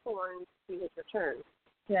many people wanting to see his return.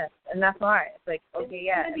 Yes, and that's why. It's like, okay,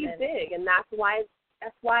 it's going to be big, and that's why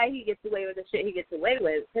he gets away with the shit he gets away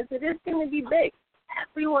with, because it is going to be big.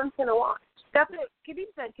 Everyone's going to watch. That's what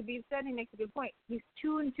Khabib said. Khabib said, he makes a good point. He's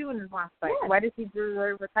 2-2 in his last fight. Yeah. Why does he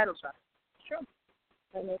deserve a title shot? True.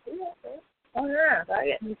 I know that, right? Oh, yeah.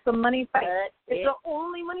 It's the money fight. It's the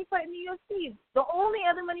only money fight in the UFC. The only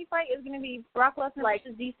other money fight is going to be Brock Lesnar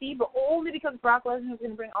versus DC, but only because Brock Lesnar is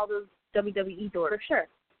going to bring all those WWE doors. For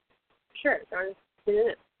sure. Conor's doing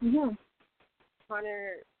it. Mm-hmm.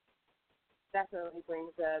 Conor definitely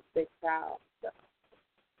brings a big crowd. So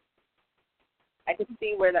I could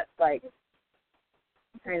see where that's, like,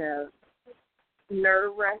 kind of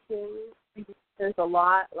nerve-wracking. There's a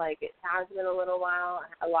lot, like, it has been a little while.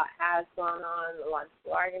 A lot has gone on. A lot of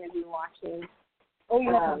people are going to be watching. Oh, you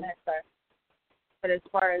have on that star. But as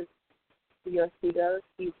far as the UFC goes,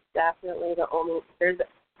 he's definitely the only. There's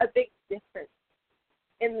a big difference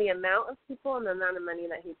in the amount of people and the amount of money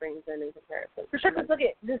that he brings in comparison. For sure, because look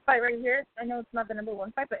at this fight right here. I know it's not the number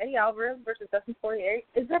one fight, but Eddie Alvarez versus Dustin Poirier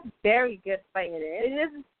is a very good fight. It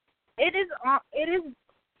is.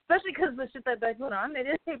 Especially because the shit that they put on, it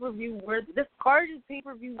is pay-per-view worthy. This card is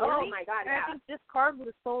pay-per-view worthy. Oh, my God, and I think this card would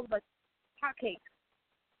have sold like hotcakes.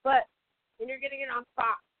 But, and you're getting it on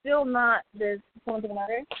Fox. Still not, there's someone taking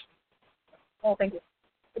matter? Oh, thank you.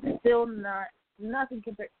 It's still not, nothing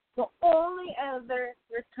compared. The only other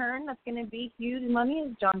return that's going to be huge money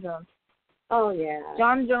is John Jones. Oh, yeah.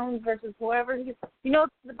 John Jones versus whoever. You know,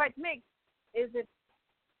 the fight to make is it,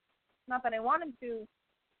 not that I want him to,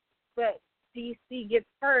 but DC gets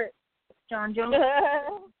hurt, John Jones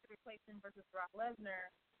to replace him versus Brock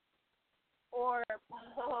Lesnar, or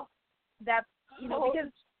that's, you know,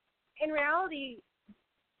 because in reality,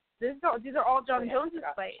 these are all John Jones'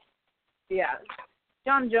 fights. Yeah.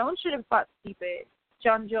 John Jones should have fought Stipe.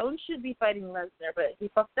 John Jones should be fighting Lesnar, but he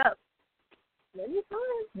fucked up.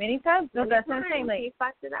 Many times. No, that's what I'm saying. Like, he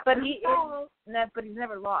fucked it up. But he's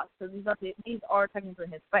never lost. So these are technically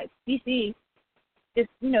his fights. DC. Just,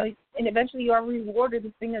 you know, and eventually you are rewarded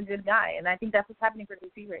for being a good guy, and I think that's what's happening for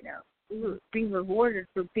DC right now. Mm-hmm. Being rewarded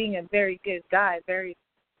for being a very good guy, very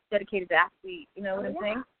dedicated athlete. You know what I'm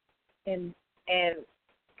saying? And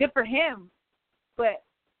good for him. But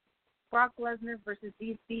Brock Lesnar versus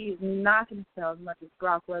DC is not going to sell as much as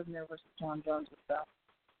Brock Lesnar versus John Jones would sell.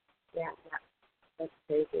 Yeah, that's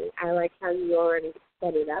crazy. I like how you already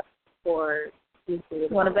set it up for DC.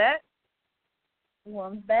 Want to bet?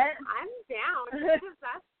 One bet? I'm down because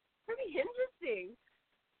that's pretty interesting.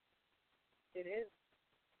 It is.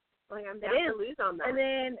 Like, I'm down to lose on that.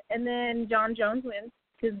 And then John Jones wins.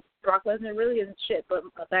 because Brock Lesnar really isn't shit but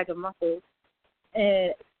a bag of muscles.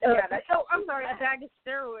 And I'm sorry, a bag of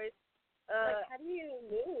steroids. How do you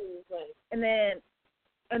lose? And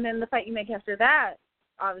then the fight you make after that,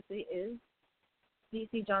 obviously, is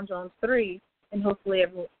DC John Jones 3, and hopefully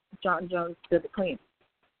John Jones does it clean.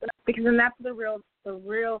 Because then that's the real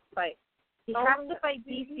fight. He has to fight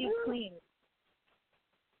DC clean.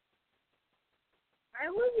 I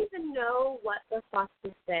wouldn't even know what the fuck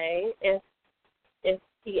to say if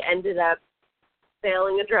he ended up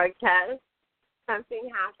failing a drug test. Something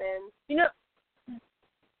happened. You know,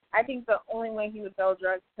 I think the only way he would fail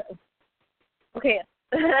drugs. Okay,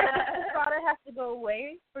 Espada has to go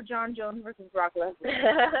away for John Jones versus Brock Lesnar.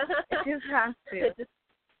 It just has to. It just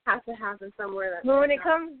has to happen somewhere. But when it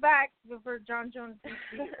comes back for John Jones,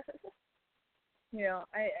 you know,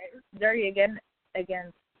 I dirty again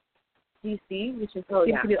against DC, which is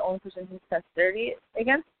seems to be the only person who's test dirty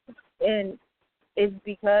against, and it's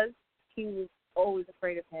because he was always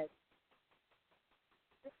afraid of him.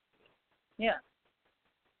 Yeah.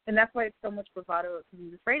 And that's why it's so much bravado, because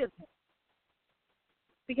he's afraid of him.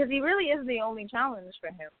 Because he really is the only challenge for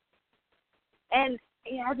him. And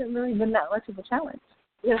he hasn't really been that much of a challenge.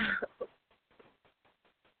 Yeah.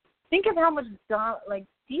 Think of how much,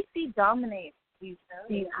 DC dominates these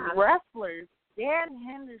wrestlers. Dan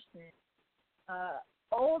Henderson,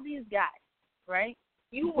 all these guys, right?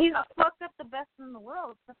 He's fucked up the best in the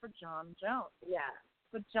world except for John Jones. Yeah.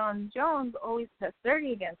 But John Jones always tests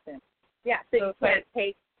dirty against him. Yeah, so you can't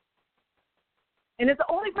take. And it's the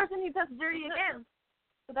only person he tests dirty against.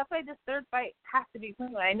 So that's why this third fight has to be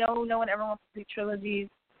clean. I know no one ever wants to do trilogies,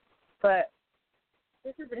 but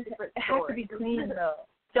this is a different story. It has to be clean, though.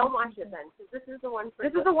 Don't watch it then, because this is the one.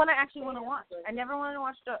 This is the one I actually want to watch. I never wanted to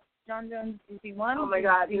watch John Jones DC 1. Oh my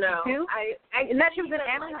God, no. 2. And that she was in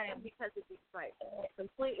Anaheim because of these fights.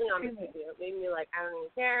 Completely honest with you, it made me like, I don't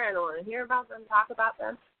even care. I don't want to hear about them, talk about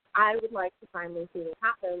them. I would like to finally see what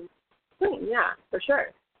happens. Clean, yeah, for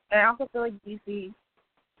sure. And I also feel like DC,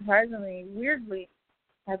 surprisingly, weirdly,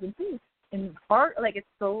 has improved. And hard, like it's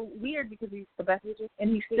so weird because he's the best, and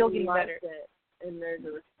he's still getting better. It. And there's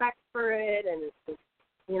a respect for it, and it's just,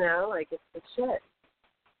 you know, like it's shit.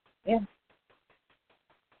 Yeah.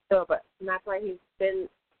 So, and that's why he's been.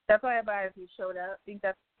 That's why I buy if he showed up. I think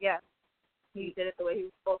he did it the way he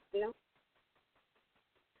was supposed to.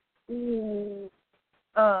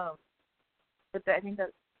 But I think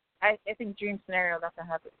that I think dream scenario that's gonna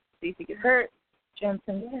happen. DC gets hurt, Jones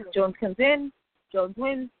comes in, Jones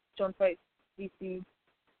wins, Jones fights DC,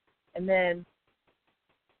 and then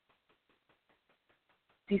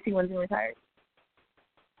DC wins and retires.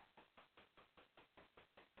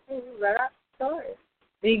 Right up story.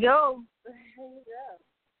 There you go. There you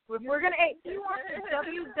go. If we're gonna, do you want to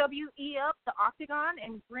WWE up the Octagon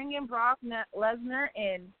and bring in Brock Lesnar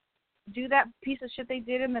and do that piece of shit they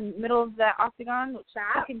did in the middle of that Octagon?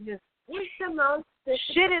 I can just the most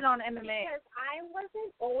shit it on MMA. Because I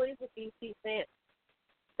wasn't always a DC fan.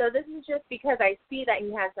 So this is just because I see that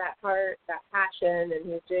he has that heart, that passion,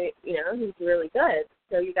 and he's really good.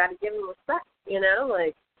 So you got to give him respect,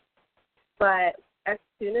 like. But as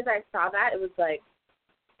soon as I saw that, it was like,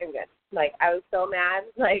 I'm good. Like I was so mad,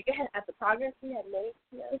 like at the progress he had made.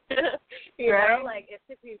 Like it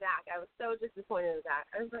took me back. I was so disappointed with that.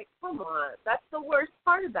 I was like, come on, that's the worst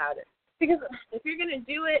part about it. Because if you're gonna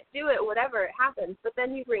do it, whatever it happens. But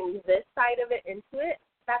then you bring this side of it into it.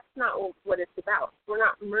 That's not what it's about. We're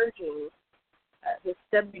not merging this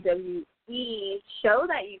WWE show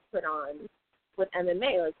that you put on with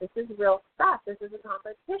MMA. Like, this is real stuff. This is a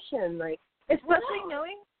competition. Like, especially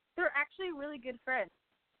knowing they're actually really good friends.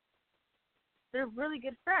 They're really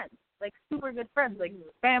good friends, like super good friends. Like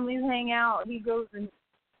families hang out. He goes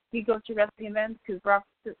to wrestling events because Brock,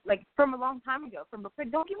 like from a long time ago, from before.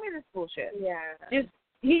 Don't give me this bullshit. Yeah. Just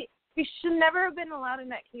he should never have been allowed in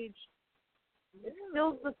that cage. It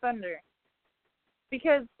spills the thunder.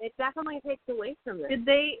 Because it definitely takes away from it. Did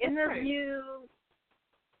they interview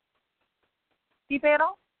Stipe at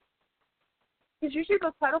all? Because usually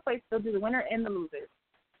those title fights, they'll do the winner and the losers.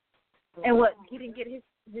 Oh. And what, he didn't get his,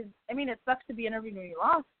 I mean, it sucks to be interviewed when you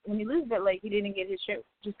lost, when you lose, but, like, he didn't get his shit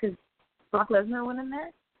just because Brock Lesnar went in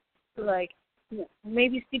there. So, like,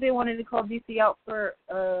 maybe Stipe wanted to call DC out for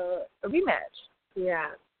a rematch.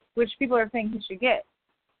 Yeah. Which people are saying he should get.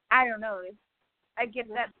 I don't know. I get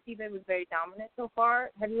that Stipe was very dominant so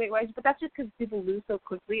far, heavyweight-wise, but that's just because people lose so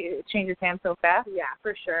quickly. It changes hands so fast. Yeah,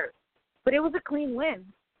 for sure. But it was a clean win.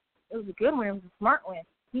 It was a good win. It was a smart win.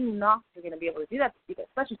 He not going to be able to do that to Stipe,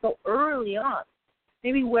 especially so early on.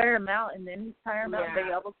 Maybe wear him out and then tire him out and be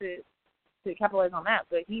able to capitalize on that.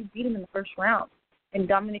 But he beat him in the first round. And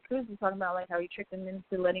Dominic Cruz was talking about, like, how he tricked him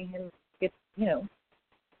into letting him get,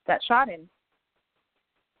 that shot in.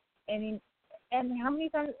 And how many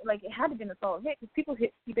times, like, it had to have been a solid hit because people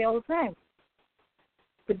hit Stipe all the time.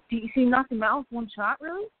 But do you see him knock him out with one shot,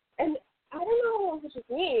 really? And I don't know if it's just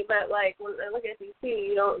me, but, like, when I look at DC,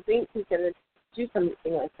 you don't think he's going to do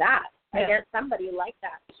something like that. Yeah. Against somebody like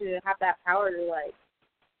that to have that power to, like,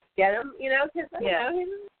 get him, because,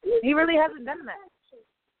 he really hasn't done that.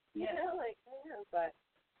 I know, but,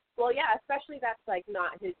 well, yeah, especially that's, like,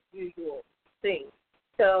 not his usual thing.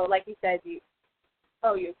 So, like you said, you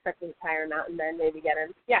expect him to tire him out and then maybe get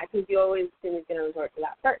him. Yeah, because you always think he's going to resort to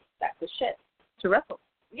that first. That's his shit. To wrestle.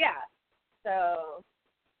 Yeah. So,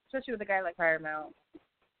 especially with a guy like Paramount,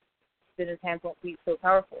 that his hands won't be so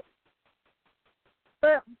powerful.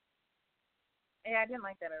 But, yeah, I didn't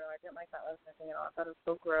like that at all. I didn't like that lesson thing at all. I thought it was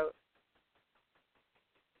so gross.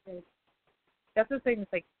 That's the thing,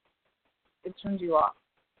 it's like, it turns you off.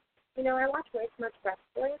 I watch way too much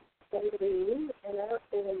wrestling, WWE, and I don't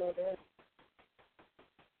even know this.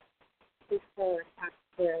 He's so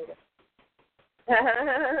good.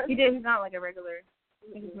 He's not like a regular.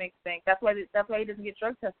 He just makes bank. That's why he doesn't get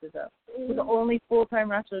drug tested though. He's the only full-time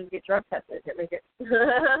wrestler to get drug tested.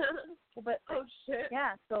 But shit.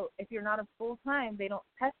 Yeah. So if you're not a full-time, they don't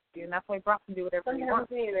test you, and that's why Brock can do whatever he wants.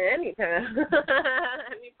 Seen it anytime.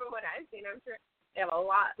 I mean, from what I've seen, I'm sure they have a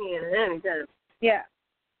lot seen it anytime. Yeah.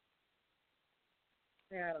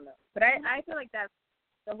 Yeah, I don't know, but I feel like that's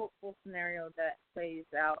the hopeful scenario that plays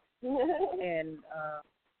out, and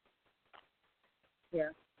yeah.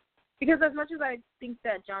 Because as much as I think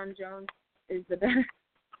that John Jones is the better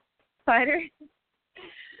fighter,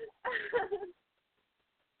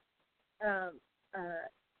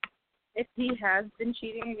 if he has been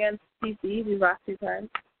cheating against DC these last 2 times,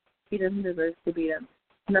 he doesn't deserve to beat him.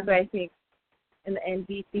 And that's why I think in the end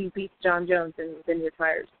DC beats John Jones and then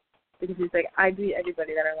retires. Because he's like, I beat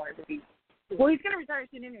everybody that I wanted to beat. Well, he's going to retire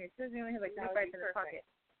soon anyway, because he only has like 3 fights in his pocket.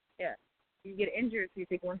 Yeah. You get injured, so you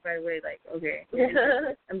take 1 fight away, like, okay.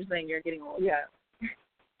 I'm just saying you're getting old. Yeah.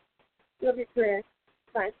 You'll be clear.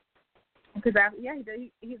 Fine. Because,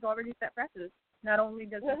 he's already set precedent. Not only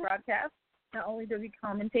does he broadcast, not only does he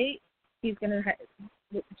commentate, he's going to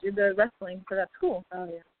do the wrestling for that school. Oh,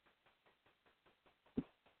 yeah.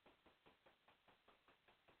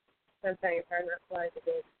 That's how your partner flies a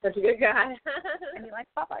bit. Such a good guy. And he likes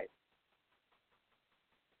Popeyes.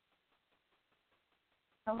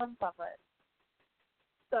 I love Popeyes.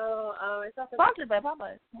 So, it's also sponsored by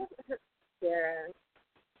Popeyes. Yeah.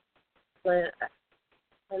 I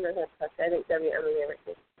don't know how to I think WMMA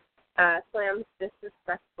records. Slam's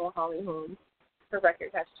disrespectful Holly Holmes. For record,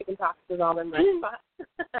 has chicken tacos all in my spot.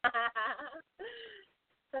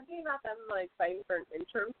 Something about them, like, fighting for an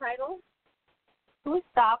interim title. Can we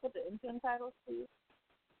stop with the interim titles, please?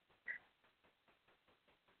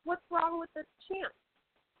 What's wrong with the champ?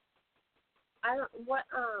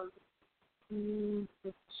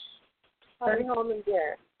 Holly Holm and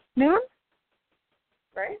Garrett. Noon?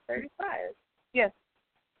 Right? 35. Yes.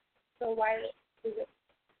 So why is it?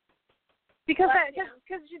 Because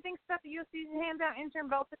she thinks that the UFC hands out interim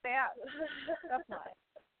belts if they ask. That's why.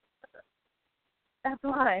 That's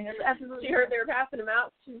why. That's absolutely. She heard they were passing them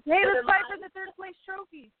out. Hey, let's fight for the 3rd place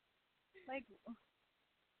trophy. Like,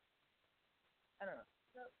 I don't know.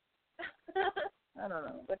 I don't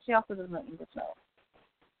know. But she also doesn't English know.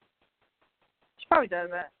 She probably does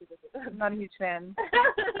that. I'm not a huge fan.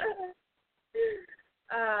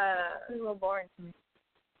 It's a little boring to me.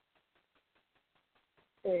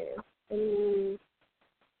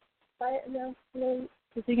 Fight announcement.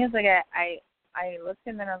 The thing is, like, I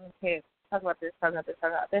listened and I was like, okay, talk about this, and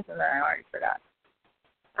then I already forgot.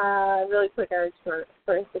 Really quick, I just want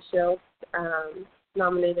to the Shield,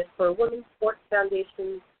 nominated for Women's Sports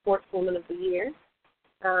Foundation Sportswoman of the Year.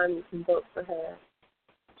 You can vote for her.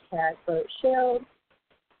 #vote Shield.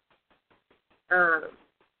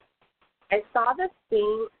 I saw this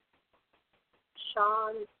thing.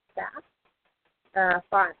 Sean Stack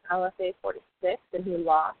fought LFA 46, and he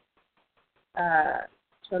lost.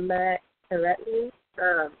 Chomet Karetny.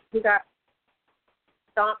 He got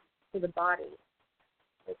stomped to the body.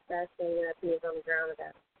 It's that saying that he was on the ground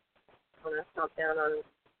again. I want to stomp down on his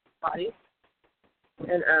body.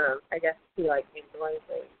 And I guess he made the right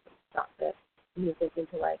thing to stop this. And he's looking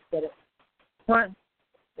to get it. What?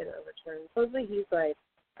 Get it overturned. Supposedly he's a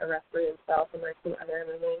referee himself and some other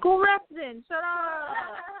MMA. Go ref then. Shut up.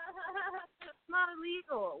 It's not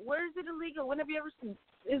illegal. Where is it illegal? When have you ever seen?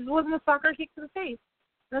 It wasn't a soccer kick to the face.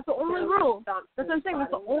 That's the only rule. That's what I'm saying.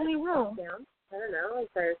 That's the only rule. I don't know.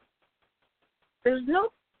 There's no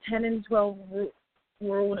 10 and 12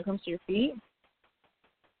 rule when it comes to your feet.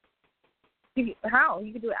 How?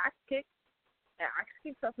 You could do an axe kick. An axe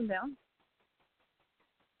kicks up and down.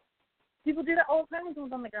 People do that all the time when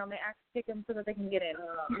someone's on the ground. They axe kick them so that they can get in.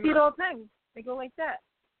 You see it all the time. They go like that.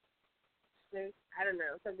 There's, I don't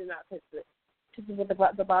know, something about Pittsburgh. With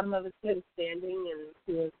the bottom of his foot. He was standing and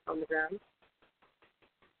he was on the ground.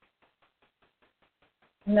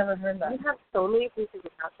 I've never heard that. You have so many pieces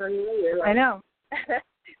of couch on you. You're like, I know.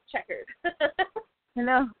 checkered. I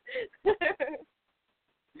know.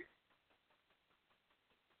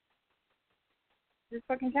 Just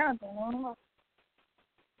fucking couch. I don't know.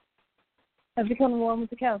 I've become one with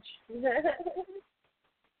the couch.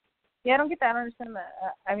 Yeah, I don't get that. I don't understand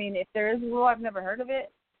that. I mean, if there is a rule, I've never heard of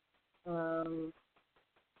it.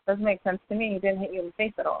 Doesn't make sense to me. He didn't hit you in the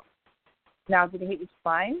face at all. Now, did he hit your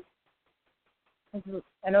spine?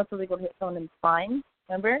 I know it's illegal to hit someone in the spine.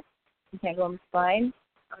 Remember? You can't go in the spine.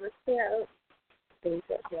 Honestly, I don't think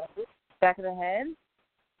that. Yeah. Back of the head.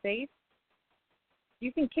 Face.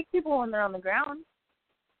 You can kick people when they're on the ground.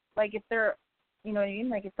 Like if they're, you know what I mean?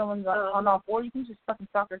 Like if someone's on all fours, you can just fucking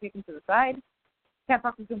soccer kick them to the side. You can't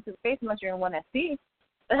soccer kick them to the face unless you're in 1SC.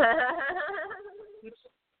 Which,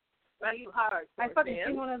 are you hard? I fucking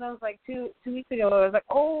seen one of those like two weeks ago. I was like,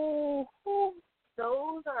 oh.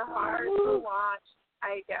 Those are hard to watch.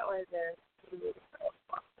 I get what it is.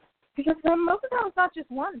 Because most of the time it's not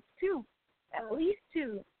just one, it's two. At least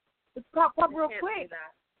two. It's pop real quick.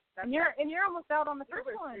 And you're almost out on the first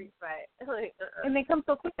one. Right. Like, and they come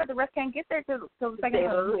so quick that the rest can't get there till the second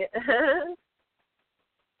one.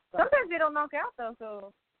 Sometimes they don't knock out though, so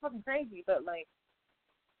it's fucking crazy. But like,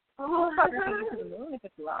 fucker can get to the moon if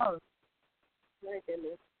it's loud. My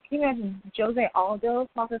goodness. Can you imagine Jose Aldo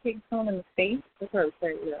soccer kicking someone in the face? That's what I'm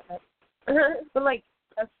saying. Yeah. But like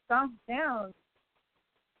a stomp down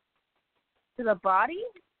to the body?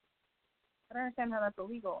 I don't understand how that's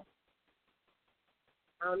illegal.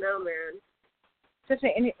 I don't know, man.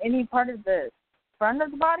 Especially any part of the front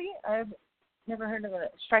of the body? I've never heard of a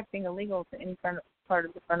strike being illegal to any part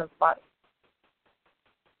of the front of the body.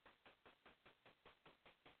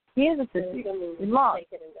 He is a sissy. He lost.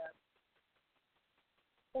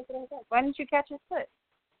 Why didn't you catch his foot?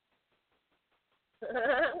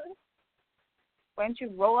 Why didn't you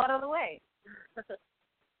roll out of the way?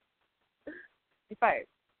 You're fired.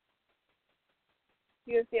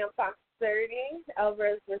 UFC on Fox 30,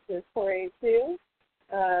 Alvarez versus Poirier 2.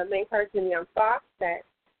 Main card's going to be on Fox at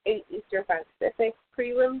 8 Eastern, 5 Pacific.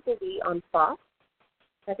 Prelims will be on Fox.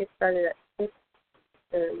 That gets started at 6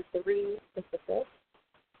 and 3 Pacific.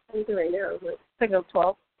 I think right now it's like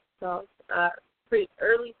 12.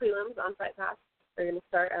 Early prelims on Fight Pass are going to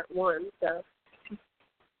start at 1. So,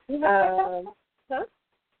 you have huh?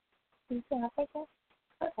 Do you still have Fight Pass?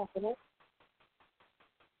 That's possible.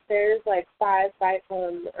 There's like 5 fights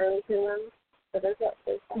on the early prelims. So there's what?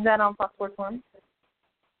 Is that on Fox Sports 1?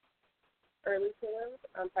 Early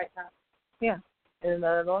prelims on Fight Pass. Yeah. And the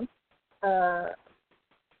other one? I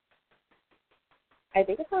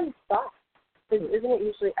think it's on Fox. Isn't it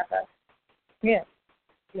usually FS? Yeah.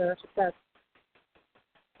 No, that's just that.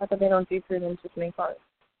 I thought they don't do prelims with main cards.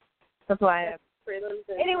 That's why I have. Prelims.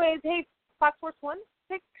 Anyways, hey, Fox Sports 1,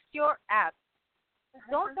 fix your app.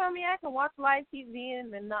 Don't tell me I can watch live TV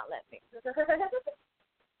and then not let me.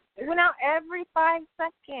 It went out every 5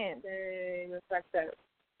 seconds. Dang, that's like that.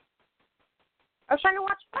 I was trying to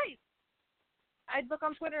watch fights. I'd look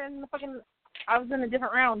on Twitter and I was in a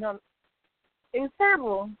different round. It was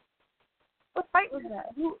terrible. What fight was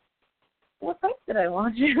that? What fight did I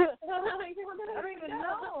watch? I don't even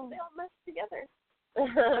know. They all meshed together.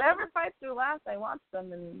 Whatever fights were last, I watched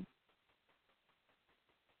them, and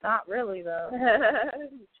not really, though.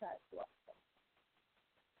 Try to watch them.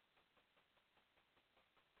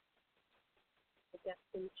 I guess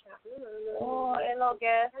in chat. Oh, hello,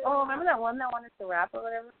 guest. Oh, remember that one that wanted to rap or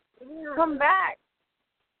whatever? Yeah. Come back.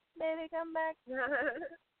 Baby, come back.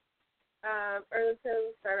 Early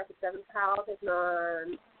prelims start off at 7. Powell taking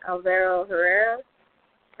on Alvaro Herrera.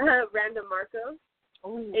 Random Marco.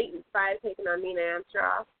 8-5 taking on Nina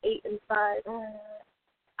Ansaroff. 8-5.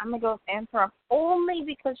 I'm going to go with Ansaroff only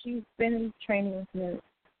because she's been training with me. You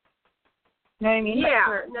know what I mean? Yeah.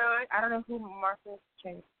 I don't know who Marco's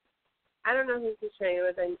training. I don't know who she's training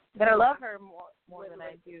with. But I love her more than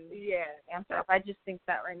I do. Yeah. Ansaroff. I just think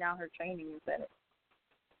that right now her training is better.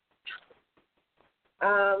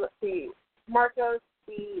 Let's see. Marcos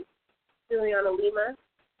beat Juliana Lima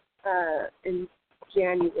in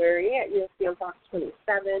January at UFC on Fox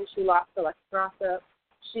 27. She lost to Alexa Grasso.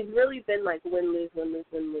 She's really been like win-lose,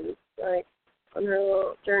 like on her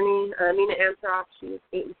little journey. Nina Ansaroff, she was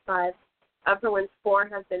 8-5. Of her wins, 4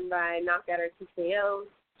 have been by knockout or TKO,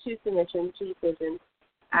 2 submissions, 2 decisions.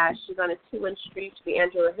 She's on a 2-win streak to be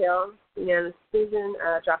Angela Hill. Unanimous decision.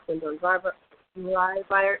 Jocelyn Jones-Varger.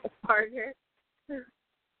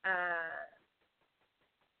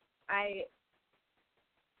 I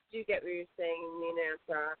do get what you're saying, Nina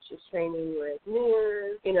Ansaroff. She's training with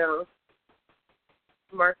Mir,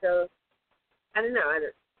 Marcos. I don't know. I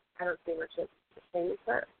don't see where she's training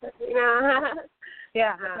for,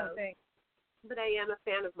 Yeah, that's what I'm saying. But I am a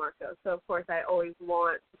fan of Marcos, so of course I always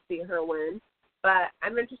want to see her win. But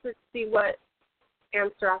I'm interested to see what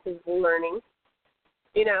Ansaroff is learning,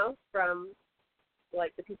 from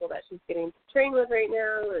like the people that she's getting to train with right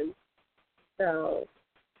now, and so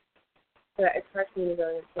it's hard for me to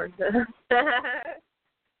really enforce it.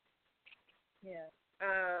 Yeah.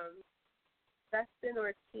 Dustin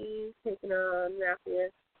Ortiz taking on Rafael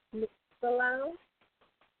Nicolau.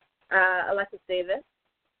 Alexis Davis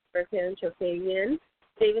versus Chokagian.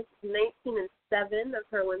 Davis is 19-7. Of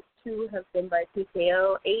her wins, 2 have been by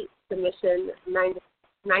TKO, 8 submission, 9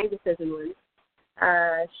 decision wins.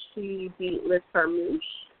 She beat Liz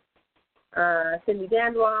Carmouche. Cindy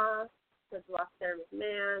Dandois has lost Sarah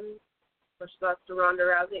McMahon. She lost to Ronda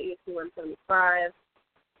Rousey at UFC 175.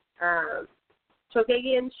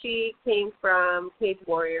 Chokagian, she came from Cage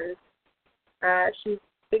Warriors. She's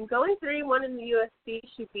been going 3-1 in the UFC.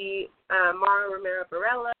 She beat Mara Romero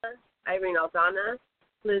Barella, Irene Aldana.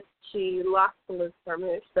 She lost to Liz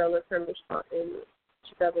Carmouche, so Liz Carmouche fought in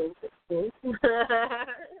 2016.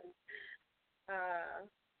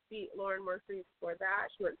 Beat Lauren Murphy before that.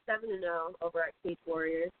 She went 7-0 over at Cage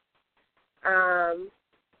Warriors.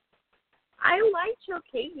 I like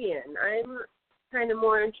Chokagian. I'm kind of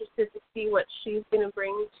more interested to see what she's going to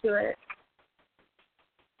bring to it.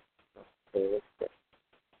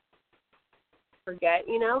 Forget,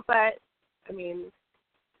 but, I mean.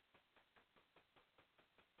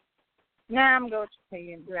 Nah, I'm going with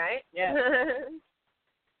Chokagian. Right? Yeah.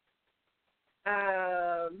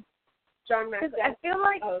 John Mack. I feel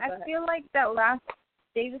like that last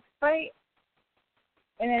Davis fight,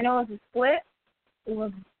 and I know it was a split, it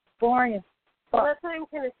was boring as fuck. Well, that's what I'm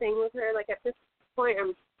kind of saying with her. Like, at this point,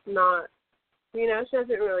 I'm not, she doesn't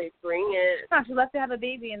really bring it. No, she left to have a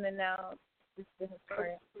baby, and then now it's a different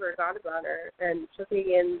story. I forgot about her. And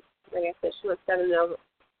Chokagian, like I said, she went 7-0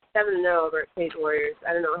 over at Cage Warriors.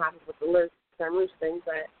 I don't know what happened with the Liz Carmouche thing,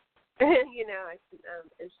 but, I'm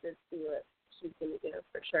interested to see what she's going to do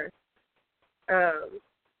for sure.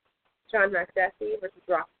 John McDuffie versus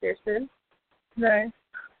Ross Pearson. Nice.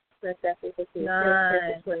 McDuffie versus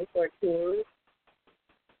 2014.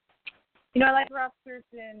 I like Ross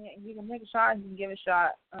Pearson. He can take a shot, he can give a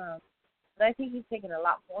shot. But I think he's taken a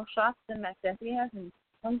lot more shots than McDuffie has, and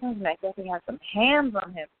sometimes McDuffie has some hands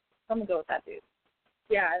on him. I'm going to go with that dude.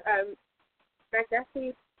 Yeah,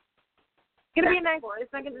 McDuffie. It's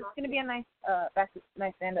gonna be a nice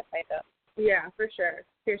stand-up fight though. Yeah, for sure.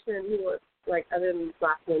 Pearson, he was like, other than his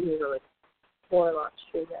last name, he was like 4 lots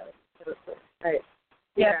straight out. Right.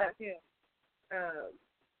 Yeah, that too.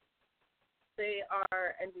 They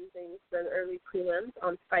are ending things for the early prelims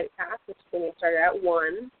on Fight Pass, which is going to start at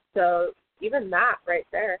 1. So even that right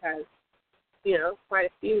there has, quite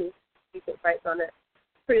a few decent fights on it.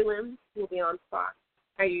 Prelims will be on Fox.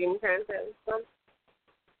 Are you going to try and say this one?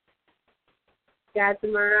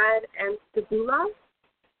 Gadzimurad and Stabula?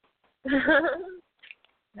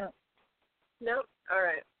 No. Nope. All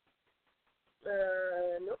right.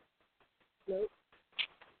 Nope.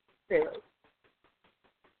 Prelims.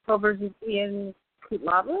 Versus Ian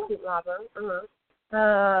Kutlava?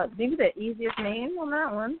 Maybe the easiest name on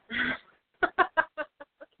that one.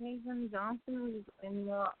 Kazan Johnson in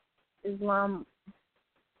Islam.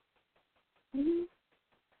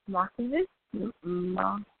 Markovic?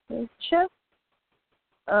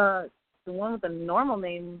 The one with the normal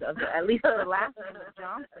name of at least the last name is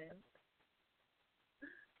Johnson.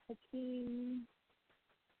 Hakeem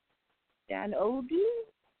Dan Odie?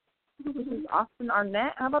 This is Austin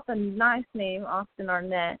Arnett. How about the nice name, Austin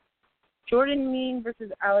Arnett? Jordan Mean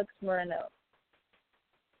versus Alex Moreno.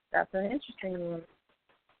 That's an interesting one.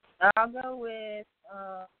 I'll go with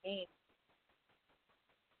Mean.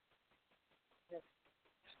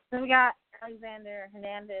 So we got Alexander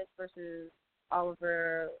Hernandez versus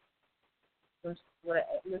Oliver.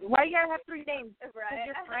 Why you gotta have 3 names? Right.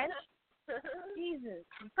 You're French? Jesus,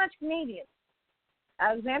 I'm French Canadian.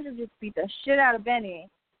 Alexander just beat the shit out of Benny.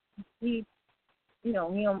 He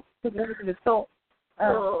took everything to his soul.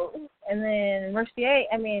 And then Mercier,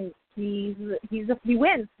 I mean, he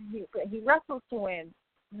wins. He wrestles to win,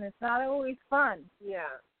 and it's not always fun.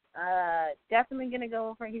 Yeah. He's definitely gonna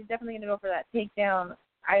go for that takedown.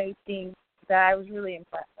 I think that I was really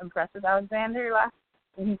impressed with Alexander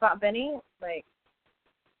when he fought Benny. Like,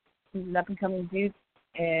 He's an up-and-coming dude,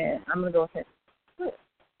 and I'm going to go with him.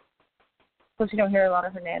 Plus, you don't hear a lot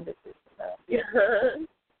of Hernandez's. Yeah.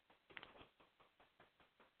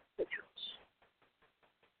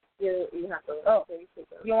 You have to. Oh,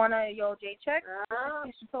 you want a J check?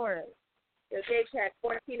 Tisha Torres. J check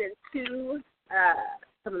 14-2.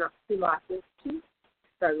 Coming off 2 losses. 2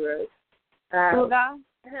 Alvarez.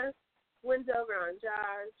 Wins over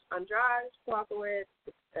Andrade, Flakowicz,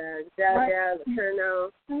 Delia,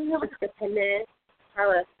 Letourneau, Jessica Pennant,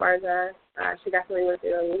 Carla Esparza. She definitely went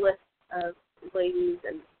through a list of ladies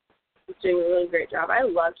and is doing a really great job. I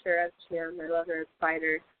loved her as champ. I love her as a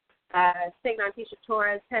fighter. Taking on Tisha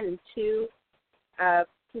Torres, 10-2. Tisha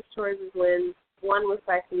Torres' wins. 1 was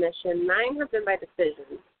by submission. 9 have been by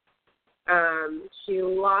decision. She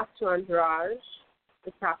lost to Andrade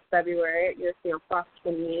this past February at UFC on Fox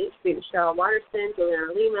 28. She beat Michelle Waterson,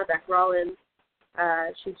 Juliana Lima, Beck Rollins.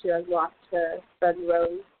 She too has lost to Bud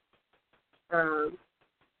Rose.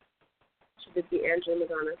 She did beat Angela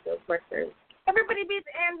Magana, so of course there's. Everybody beats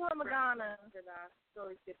Angela Magana. It's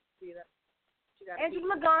always good to see that.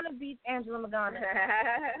 Angela Magana beats Angela Magana.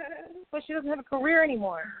 But she doesn't have a career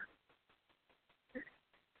anymore.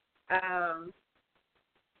 You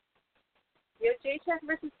have J-Check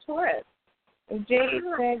versus Torres.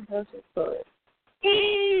 J-Check versus Torres.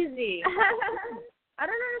 Easy. I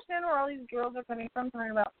don't understand where all these girls are coming from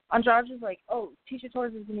talking about. Andrade is like, oh, Tisha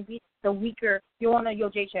Torres is going to beat the weaker. You want to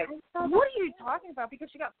J-Check. What are you talking about? Because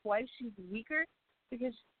she got twice, she's weaker?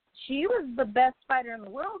 Because she was the best fighter in the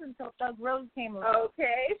world until Doug Rose came along.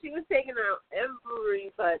 Okay, she was taking out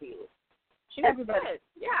everybody. She was good.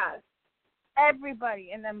 Yeah.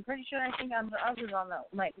 Everybody. And I'm pretty sure I think Andrade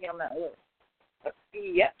might be on that list.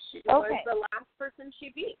 Yep, she was the last person she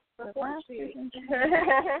beat. How'd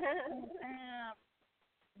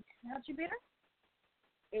you beat her?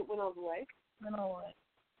 It went all the way.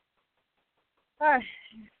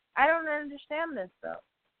 I don't understand this, though.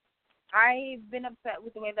 I've been upset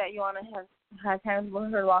with the way that Joanna has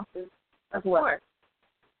handled her losses as well. Sure.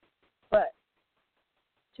 But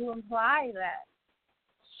to imply that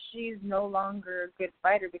she's no longer a good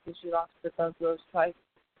fighter because she lost to Doug Rose twice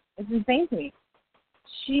is insane to me.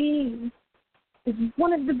 She is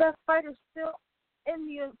one of the best fighters still in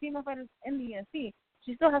the female fighters in the UFC.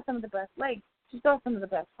 She still has some of the best legs. She still has some of the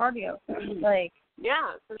best cardio.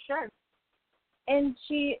 Yeah, for sure. And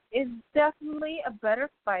she is definitely a better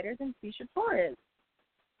fighter than Tisha Torres.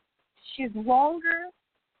 She's longer.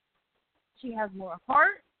 She has more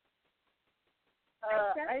heart.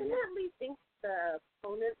 I definitely think the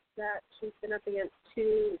opponents that she's been up against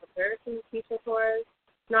too, better than Tisha Torres.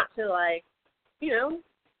 Not to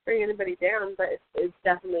bring anybody down, but it's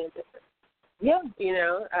definitely a difference. Yeah.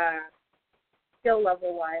 Skill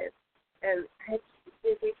level wise, and I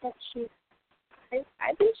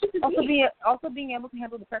think she's also being able to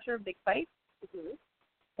handle the pressure of big fights. Mm-hmm.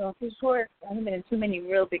 So Tisha Torres hasn't been in too many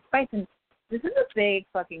real big fights, and this is a big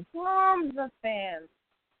fucking tons of fans.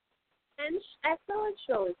 And I feel like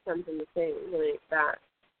she always comes in the same like that.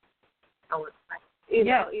 I want to fight.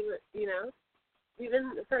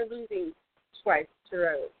 Even her losing twice to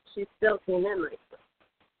Rose, she still came in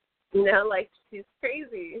like she's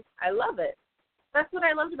crazy. I love it. That's what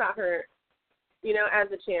I loved about her,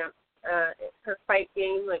 as a champ. Her fight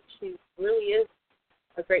game, she really is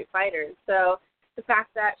a great fighter. So the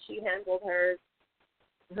fact that she handled her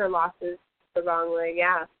losses the wrong way,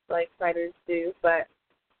 yeah, like fighters do. But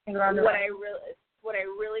what I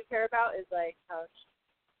really care about is how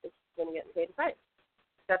she's going to get paid to fight.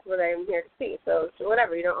 That's what I'm here to see. So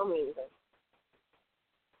whatever, you don't owe me anything.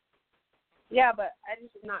 Yeah, but I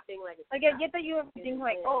just not being I get that you have to think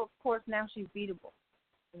of course now she's beatable.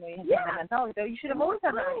 You have to have that mentality. Though you should have always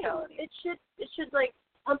had that mentality. It should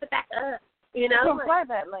pump it back up. Don't imply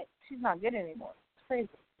that she's not good anymore. It's crazy.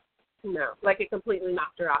 No, it completely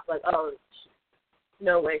knocked her off.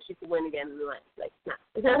 No way she could win again in life. No.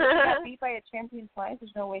 She got beat by a champion twice.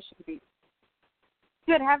 There's no way she could beat.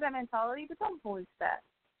 She could have that mentality, but don't believe that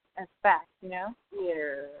as fact. Yeah.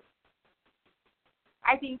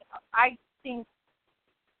 I think,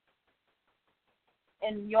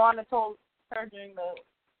 and Joanna told her during the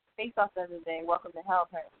face-off the other day, welcome to hell,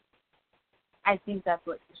 apparently. I think that's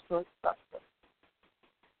what destroys stuff.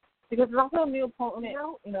 Because it's also a new opponent.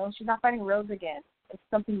 She's not fighting Rose again. It's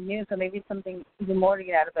something new, so maybe it's something even more to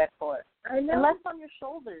get out of bed for. I know. And less on your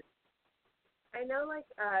shoulders. I know,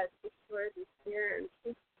 this word is here, and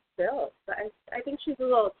she's built, but I think she's a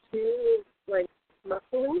little too,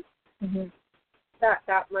 muscly. Mm-hmm.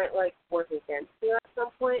 That might, work against you at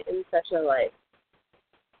some point in such a,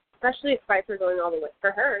 Especially if fights are going all the way.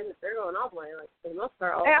 For her, if they're going all the way, like, for the most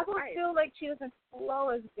part, all I the also way. feel like she doesn't flow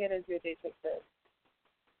as good as your Jacek does.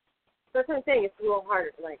 That's what I'm saying. It's a little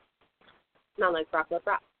harder. Like, not like Brock,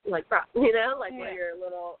 like Brock, you know? Like, Yeah. where you're a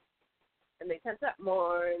little, and they tense up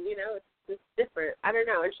more, and, you know, it's just different. I don't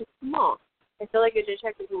know. And she's small. I feel like a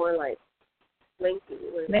Jacek is more, like, lengthy.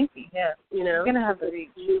 Lengthy, yeah. You know? She's going to have the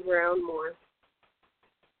reach. Move around more.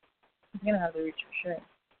 She's going to have the reach for sure.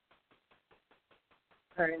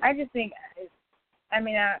 Right. I just think, I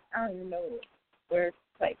don't even know where this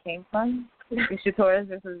fight came from. Misha Torres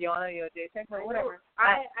versus Joanna Jacek, but whatever.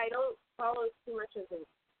 I don't follow too much of the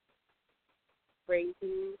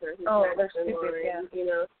rankings or who's they're next in stupid, line, yeah. you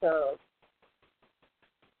know, so.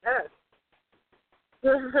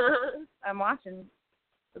 Yeah. I'm watching,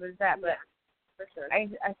 so there's that, but for sure. I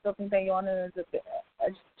still think that Joanna is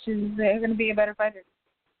she's going to be a better fighter.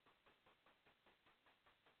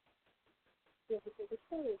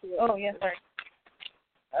 Oh, yes, sorry.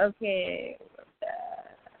 Okay.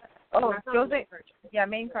 Jose. Yeah,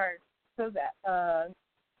 main card. So that.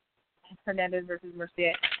 Hernandez versus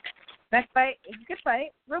Mercier. Next fight is a good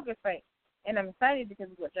fight, real good fight. And I'm excited because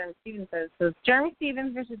of what Jeremy Stevens says. So it's Jeremy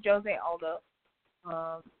Stevens versus Jose Aldo.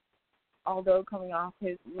 Aldo coming off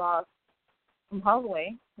his loss from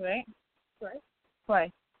Holloway, right?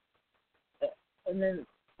 Twice. And then,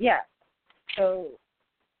 yeah. So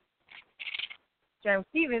Jeremy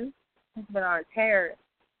Stevens has been on a tear,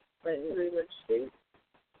 but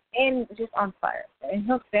and just on fire. And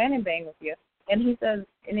he'll stand and bang with you. And he says,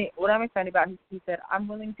 what I'm excited about, he said, I'm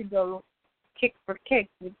willing to go kick for kick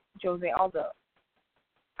with Jose Aldo.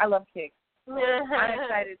 I love kicks. I'm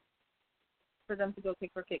excited for them to go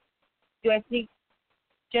kick for kick. Do I think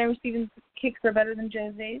Jeremy Stevens' kicks are better than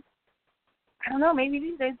Jose's? I don't know, maybe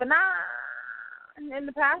these days, but nah. In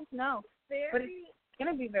the past, no. But it's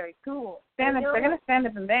going to be very cool. They're going to stand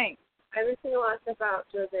up and bang. I've been seeing a lot of stuff about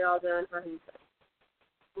Jose Aldo and how he's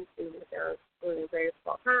one of the greatest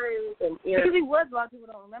of all times. And, you know, because he was, a lot of people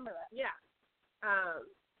don't remember that. Yeah.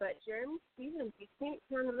 But Jeremy Stevens, you can't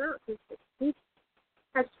count him out. He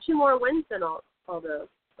has 2 more wins than Aldo.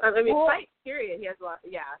 I mean, fight, period. He has a lot.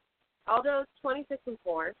 Yeah. Aldo's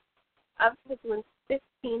 26-4. Of his wins,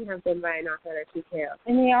 15 have been by a knockout or TKO.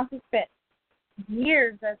 And he also spent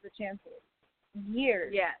years as the champion.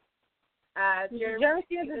 Years. Yes. Jeremy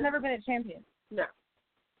Stevens has never been a champion. No.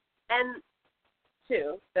 And,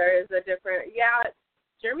 2, there is a different,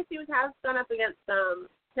 Jeremy Stevens has gone up against some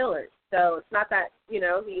killers. So it's not that, you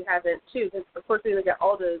know, he hasn't, too. Because, of course, we look at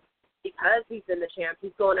Aldo because he's been the champ.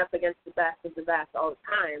 He's going up against the best of the best all the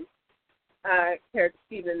time. Compared to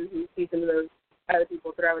Stevens, who sees some of those other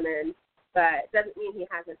people throwing in. But it doesn't mean he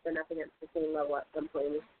hasn't been up against the same level at some point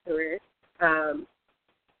in his career.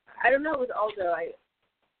 I don't know with Aldo.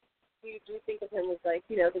 You do think of him as, like,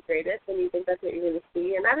 you know, the greatest, and you think that's what you're going to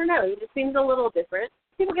see. And I don't know. He just seems a little different.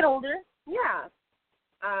 People get older. Yeah.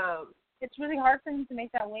 It's really hard for him to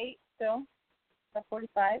make that weight still, at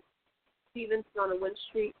 45. Stevens is on a win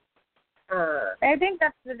streak. I think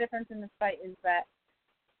that's the difference in this fight is that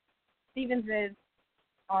Stevens is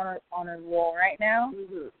on a roll right now,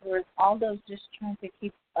 whereas Aldo's just trying to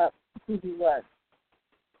keep up who he was.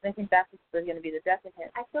 And I think that's what's going to be the death of him.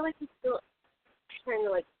 I feel like he's still trying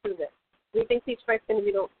to, like, prove it. He thinks each fight's going to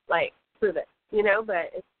be, like, prove it, you know,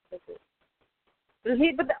 but it's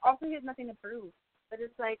but also he has nothing to prove. But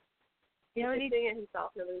it's like, you know, he's doing it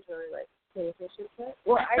himself. Nobody's really, like, paying attention to it.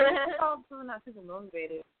 Well, I think it's all not super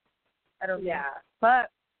motivated. I don't think. Yeah.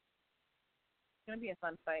 But it's going to be a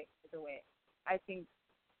fun fight either way. I think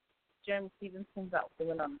Jeremy Stevens comes out with the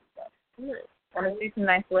win on this stuff. I want to see some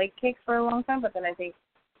nice leg kicks for a long time, but then I think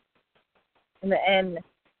in the end,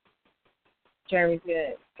 Jeremy's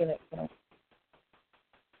gonna he's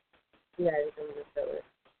gonna show it.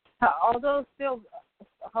 Although still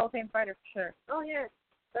a Hall of Fame fighter for sure. Oh yeah,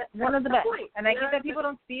 but one of the best. Point. And I get that people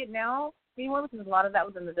don't see it now anymore because a lot of that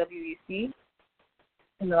was in the WEC,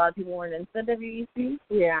 and a lot of people weren't into the WEC.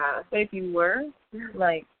 Yeah. But if you were,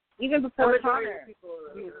 like, even before Conor, he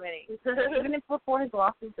was winning. Even if before his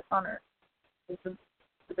losses to Conor, it's the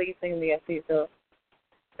biggest thing in the UFC. So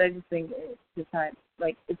I just think it's his time.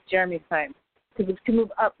 Like, it's Jeremy's time to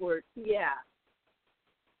move upward. Yeah.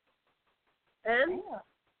 And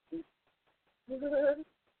it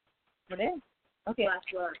is. Okay. Last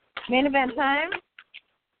one. Main event time.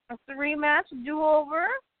 A 3-match do-over.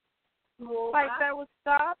 Fight that was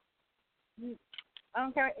stopped. I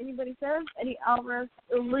don't care what anybody says. Eddie Alvarez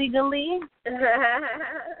illegally.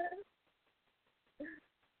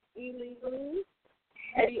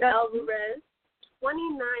 Eddie Alvarez,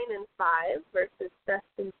 29-5 versus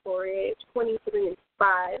Dustin Poirier, 23-5.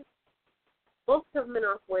 both coming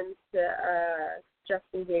off wins to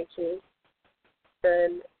Justin Gaethje.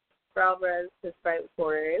 Then for Alvarez to fight with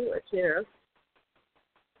Poirier, which, you know,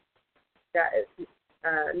 that is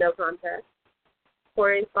no contest.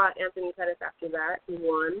 Poirier fought Anthony Pettis after that. He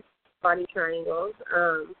won. Body triangles.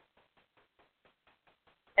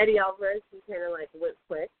 Eddie Alvarez, he kind of like went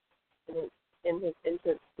quick in his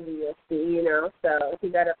entrance to the UFC, you know, so he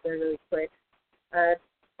got up there really quick.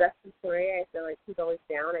 Dustin Poirier, I feel like he's always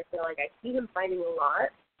down. I feel like I see him fighting a lot.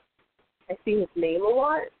 I see his name a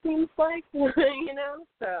lot, it seems like, you know,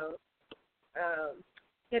 so.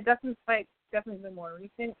 Yeah, Dustin's fight definitely been more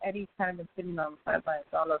recent. Eddie's kind of been sitting on the sidelines,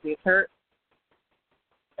 so I don't know if he's hurt.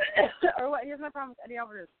 Or what? Here's my problem with Eddie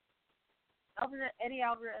Alvarez. Eddie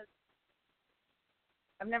Alvarez,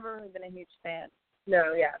 I've never really been a huge fan.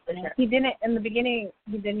 No, yeah, for sure. He didn't, in the beginning,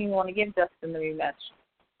 he didn't even want to give Dustin the rematch.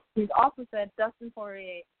 He's also said Dustin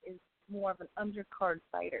Poirier is more of an undercard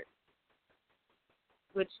fighter.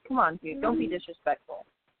 Which, come on, dude, don't be disrespectful.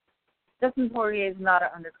 Dustin Poirier is not an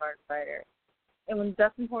undercard fighter. And when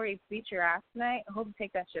Dustin Poirier beats your ass tonight, I hope you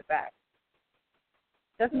take that shit back.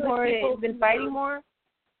 Dustin Poirier has been fighting more.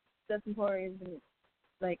 Dustin Poirier has been,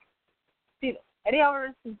 like, dude, Eddie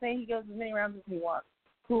Alvarez can say he goes as many rounds as he wants.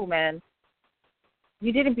 Cool, man.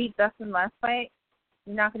 You didn't beat Dustin last fight.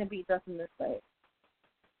 You're not going to beat Dustin this fight.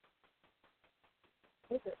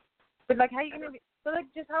 But, like, how are you going to be? But, like,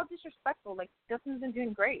 just how disrespectful. Like, Dustin's been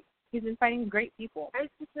doing great. He's been fighting great people.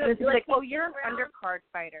 It's like, oh, you're an undercard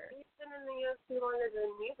fighter. He's been in the UFC longer than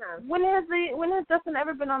you have. When has Dustin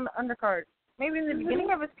ever been on the undercard? Maybe in the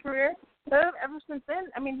beginning of his career. But ever since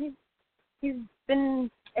then, I mean, he's been.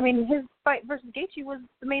 I mean, his fight versus Gaethje was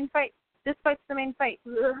the main fight. This fight's the main fight.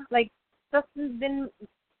 Like, Dustin's been,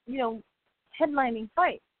 you know, headlining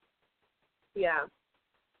fights. Yeah.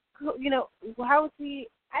 You know, how is he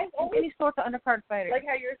any sort of undercard fighter? Like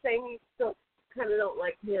how you're saying you still kind of don't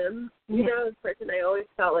like him. You know, this person I always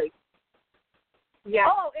felt like, yeah.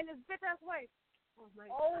 Oh, and his bitch-ass wife. Oh, my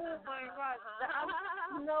God.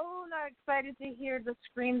 I'm so not excited to hear the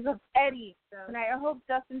screams of Eddie. And I hope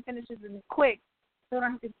Dustin finishes him quick so I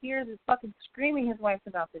don't have to hear the fucking screaming his wife's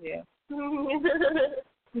about to do.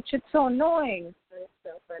 Which is so annoying. That's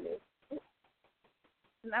so funny.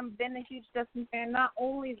 And I've been a huge Dustin fan. Not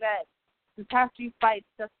only that, the past few fights,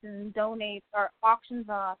 Dustin donates or auctions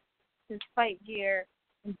off his fight gear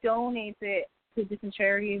and donates it to different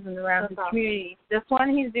charities and around his community. This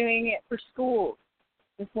one, he's doing it for schools.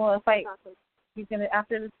 This one fight, he's gonna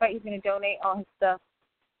after this fight, he's gonna donate all his stuff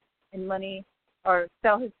and money, or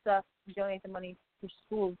sell his stuff and donate the money to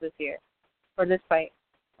schools this year for this fight.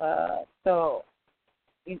 So,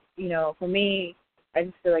 you know, for me, I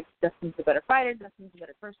just feel like Dustin's a better fighter. Dustin's a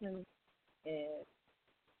better person. And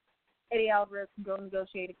Eddie Alvarez can go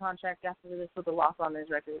negotiate a contract after this with a loss on his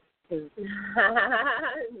record. Because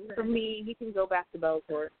for me, he can go back to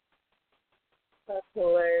Bellator. That's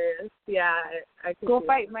hilarious. Yeah, I can go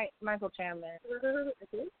fight Michael Chandler.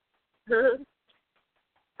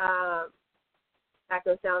 That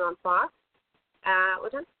goes down on Fox.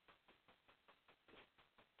 What time?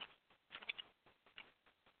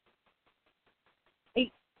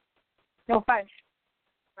 No, 5.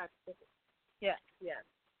 5. Yeah. Yeah.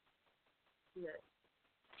 Nice.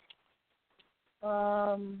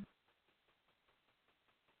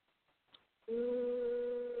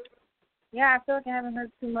 Yeah, I feel like I haven't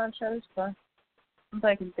heard too much other stuff that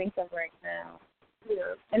I can think of right now.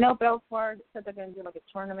 Yeah. I know Bellator said they're going to do like a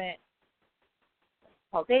tournament.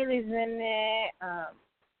 Paul Daly's in it.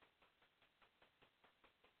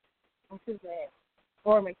 What's his name?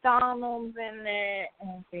 Or McDonald's in it.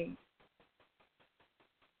 And see.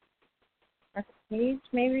 That's Page,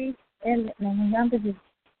 maybe? And no, I'm just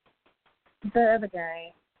the other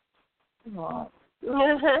guy. Oh.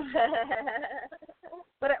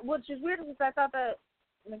 But which is weird because I thought that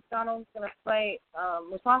McDonald's going to fight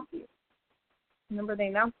Wisconsin. Remember they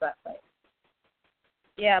announced that fight?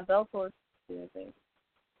 Yeah, Bellator's doing things.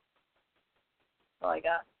 That's all I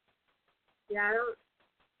got. Yeah, I don't.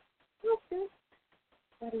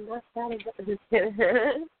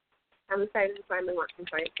 I'm excited to finally watch some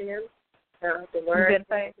fights again. I don't have to work. Good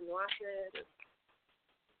fight. And watch it.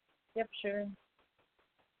 Yep, sure.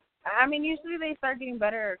 I mean, usually they start getting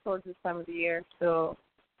better towards this time of the year, so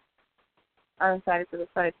I'm excited for the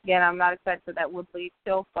fights. Again, I'm not excited for that Woodley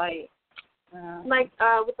still fight. With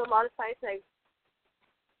a lot of fights, I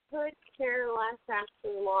could care less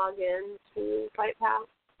actually log in to Fight Pass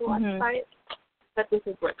to watch fights, but this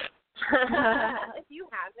is worth it. If you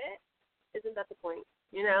have it, isn't that the point?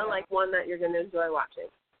 You know, like one that you're going to enjoy watching.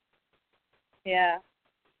 Yeah.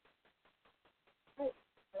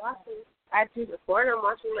 I do before and I'm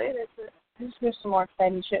watching later. I just wish some more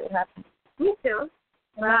exciting shit would happen. Me too.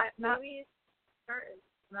 Not maybe starting.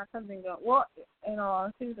 not something go. Well, in all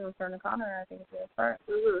honesty, the return of Connor, I think it's going to start.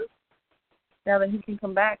 Mhm. Now that he can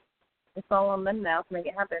come back, it's all on them now to make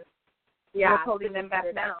it happen. Yeah. We're holding them back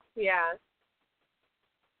now. Yeah.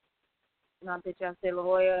 Not bitch ass De La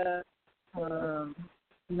Hoya.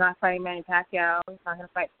 He's not fighting Manny Pacquiao. He's not going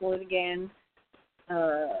to fight Floyd again. He's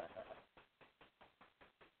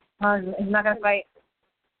not going to fight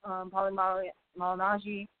Paulie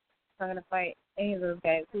Malignaggi. He's not going to fight any of those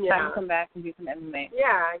guys. It's time to come back and do some MMA.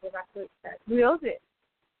 Yeah, I guess that's what it said. He owes it.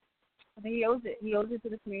 I think he owes it. He owes it to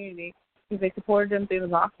the community. If they supported him through the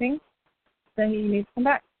boxing, then he needs to come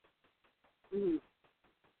back. Mm-hmm.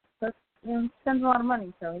 But, he spends a lot of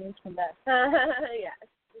money, so he needs to come back. Yeah.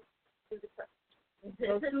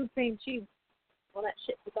 Those food ain't cheap. All that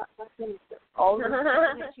shit we got back in. All the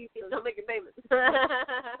food ain't cheap. Don't make it famous.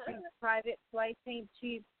 Private flights ain't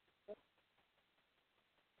cheap.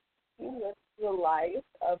 That's the life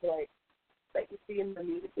of, like, that you see in the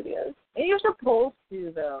music videos. And you're supposed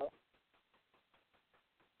to, though.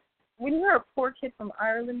 When you're a poor kid from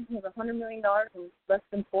Ireland who has $100 million in less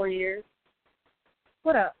than 4 years,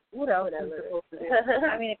 what else? What else is it supposed to do?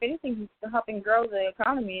 I mean, if anything, he's helping grow the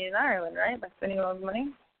economy in Ireland, right, by spending all the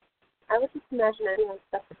money? I would just imagine anyone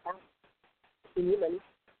stuff like that. You need money.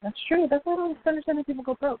 That's true. That's why I don't understand that people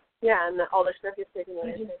go broke. Yeah, and all their stuff gets taken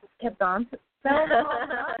away. You just kept on. Sell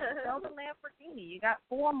the Lamborghini. You got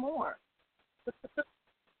 4 more.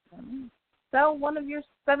 Sell one of your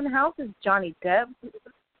 7 houses, Johnny Depp.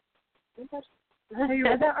 Have you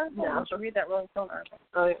read that article? No. You should read that Rolling Stone article.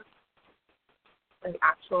 Oh, yeah. Like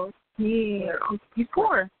actual? He's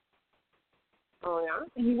poor. Oh, yeah?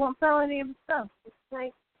 And he won't sell any of his stuff. It's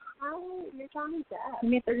like, how? You're Johnny Depp. He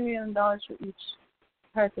made $30 million for each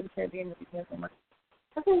Pirates of the Caribbean that he has in money.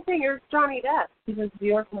 I was saying you're Johnny Depp. He does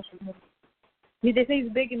Dior commercials. They say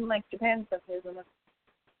he's big in, like, Japan and stuff.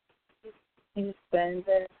 He just spends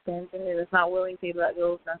it, and is not willing to let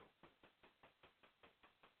go of nothing.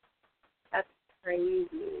 That's crazy.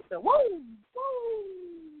 So, whoa!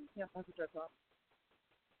 Yeah, that's a jerk off.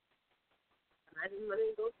 I didn't let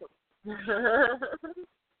it go to him.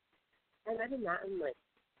 And I did that in, like,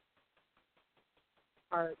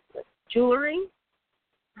 our, like, jewelry.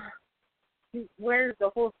 He wears the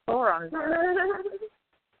whole store on his arm.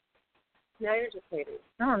 Now you're just hating.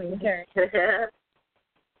 I don't even care.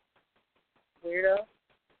 Weirdo.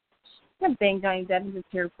 I'm saying Johnny Depp is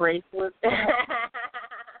your bracelet. So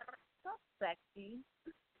sexy.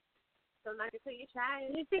 So not until you try.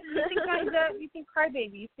 You think Johnny Depp, you think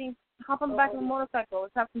crybaby, you think hop on the back of a motorcycle,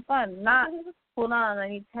 let's have some fun. Not, hold on, I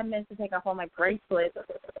need 10 minutes to take off all my bracelets.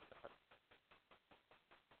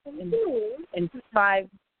 And 5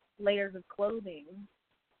 layers of clothing.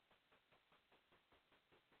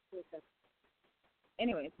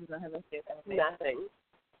 Anyways, does not have anything to do with anything. Nothing.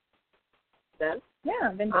 Then? Yeah,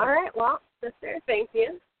 I've been all right, well, sister, thank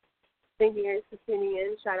you. Thank you guys for tuning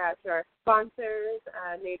in. Shout out to our sponsors,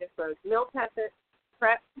 Native Road Meal Prep,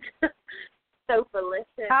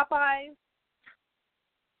 Sofalicious, Popeyes,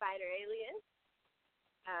 Fighter Alias,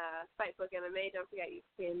 Fightbook MMA. Don't forget you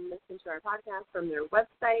can listen to our podcast from their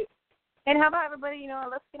website. And how about everybody,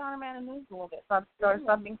 let's get on a man of news a little bit. Stop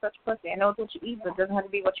being such a pussy. I know it's what you eat, but it doesn't have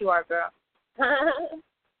to be what you are, girl.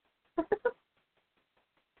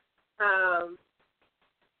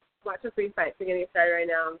 Watch the free fights. We're going to get started right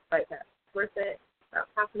now on Fight Pass. Worth it. About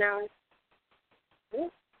half an hour. Yeah,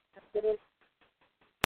 that's it.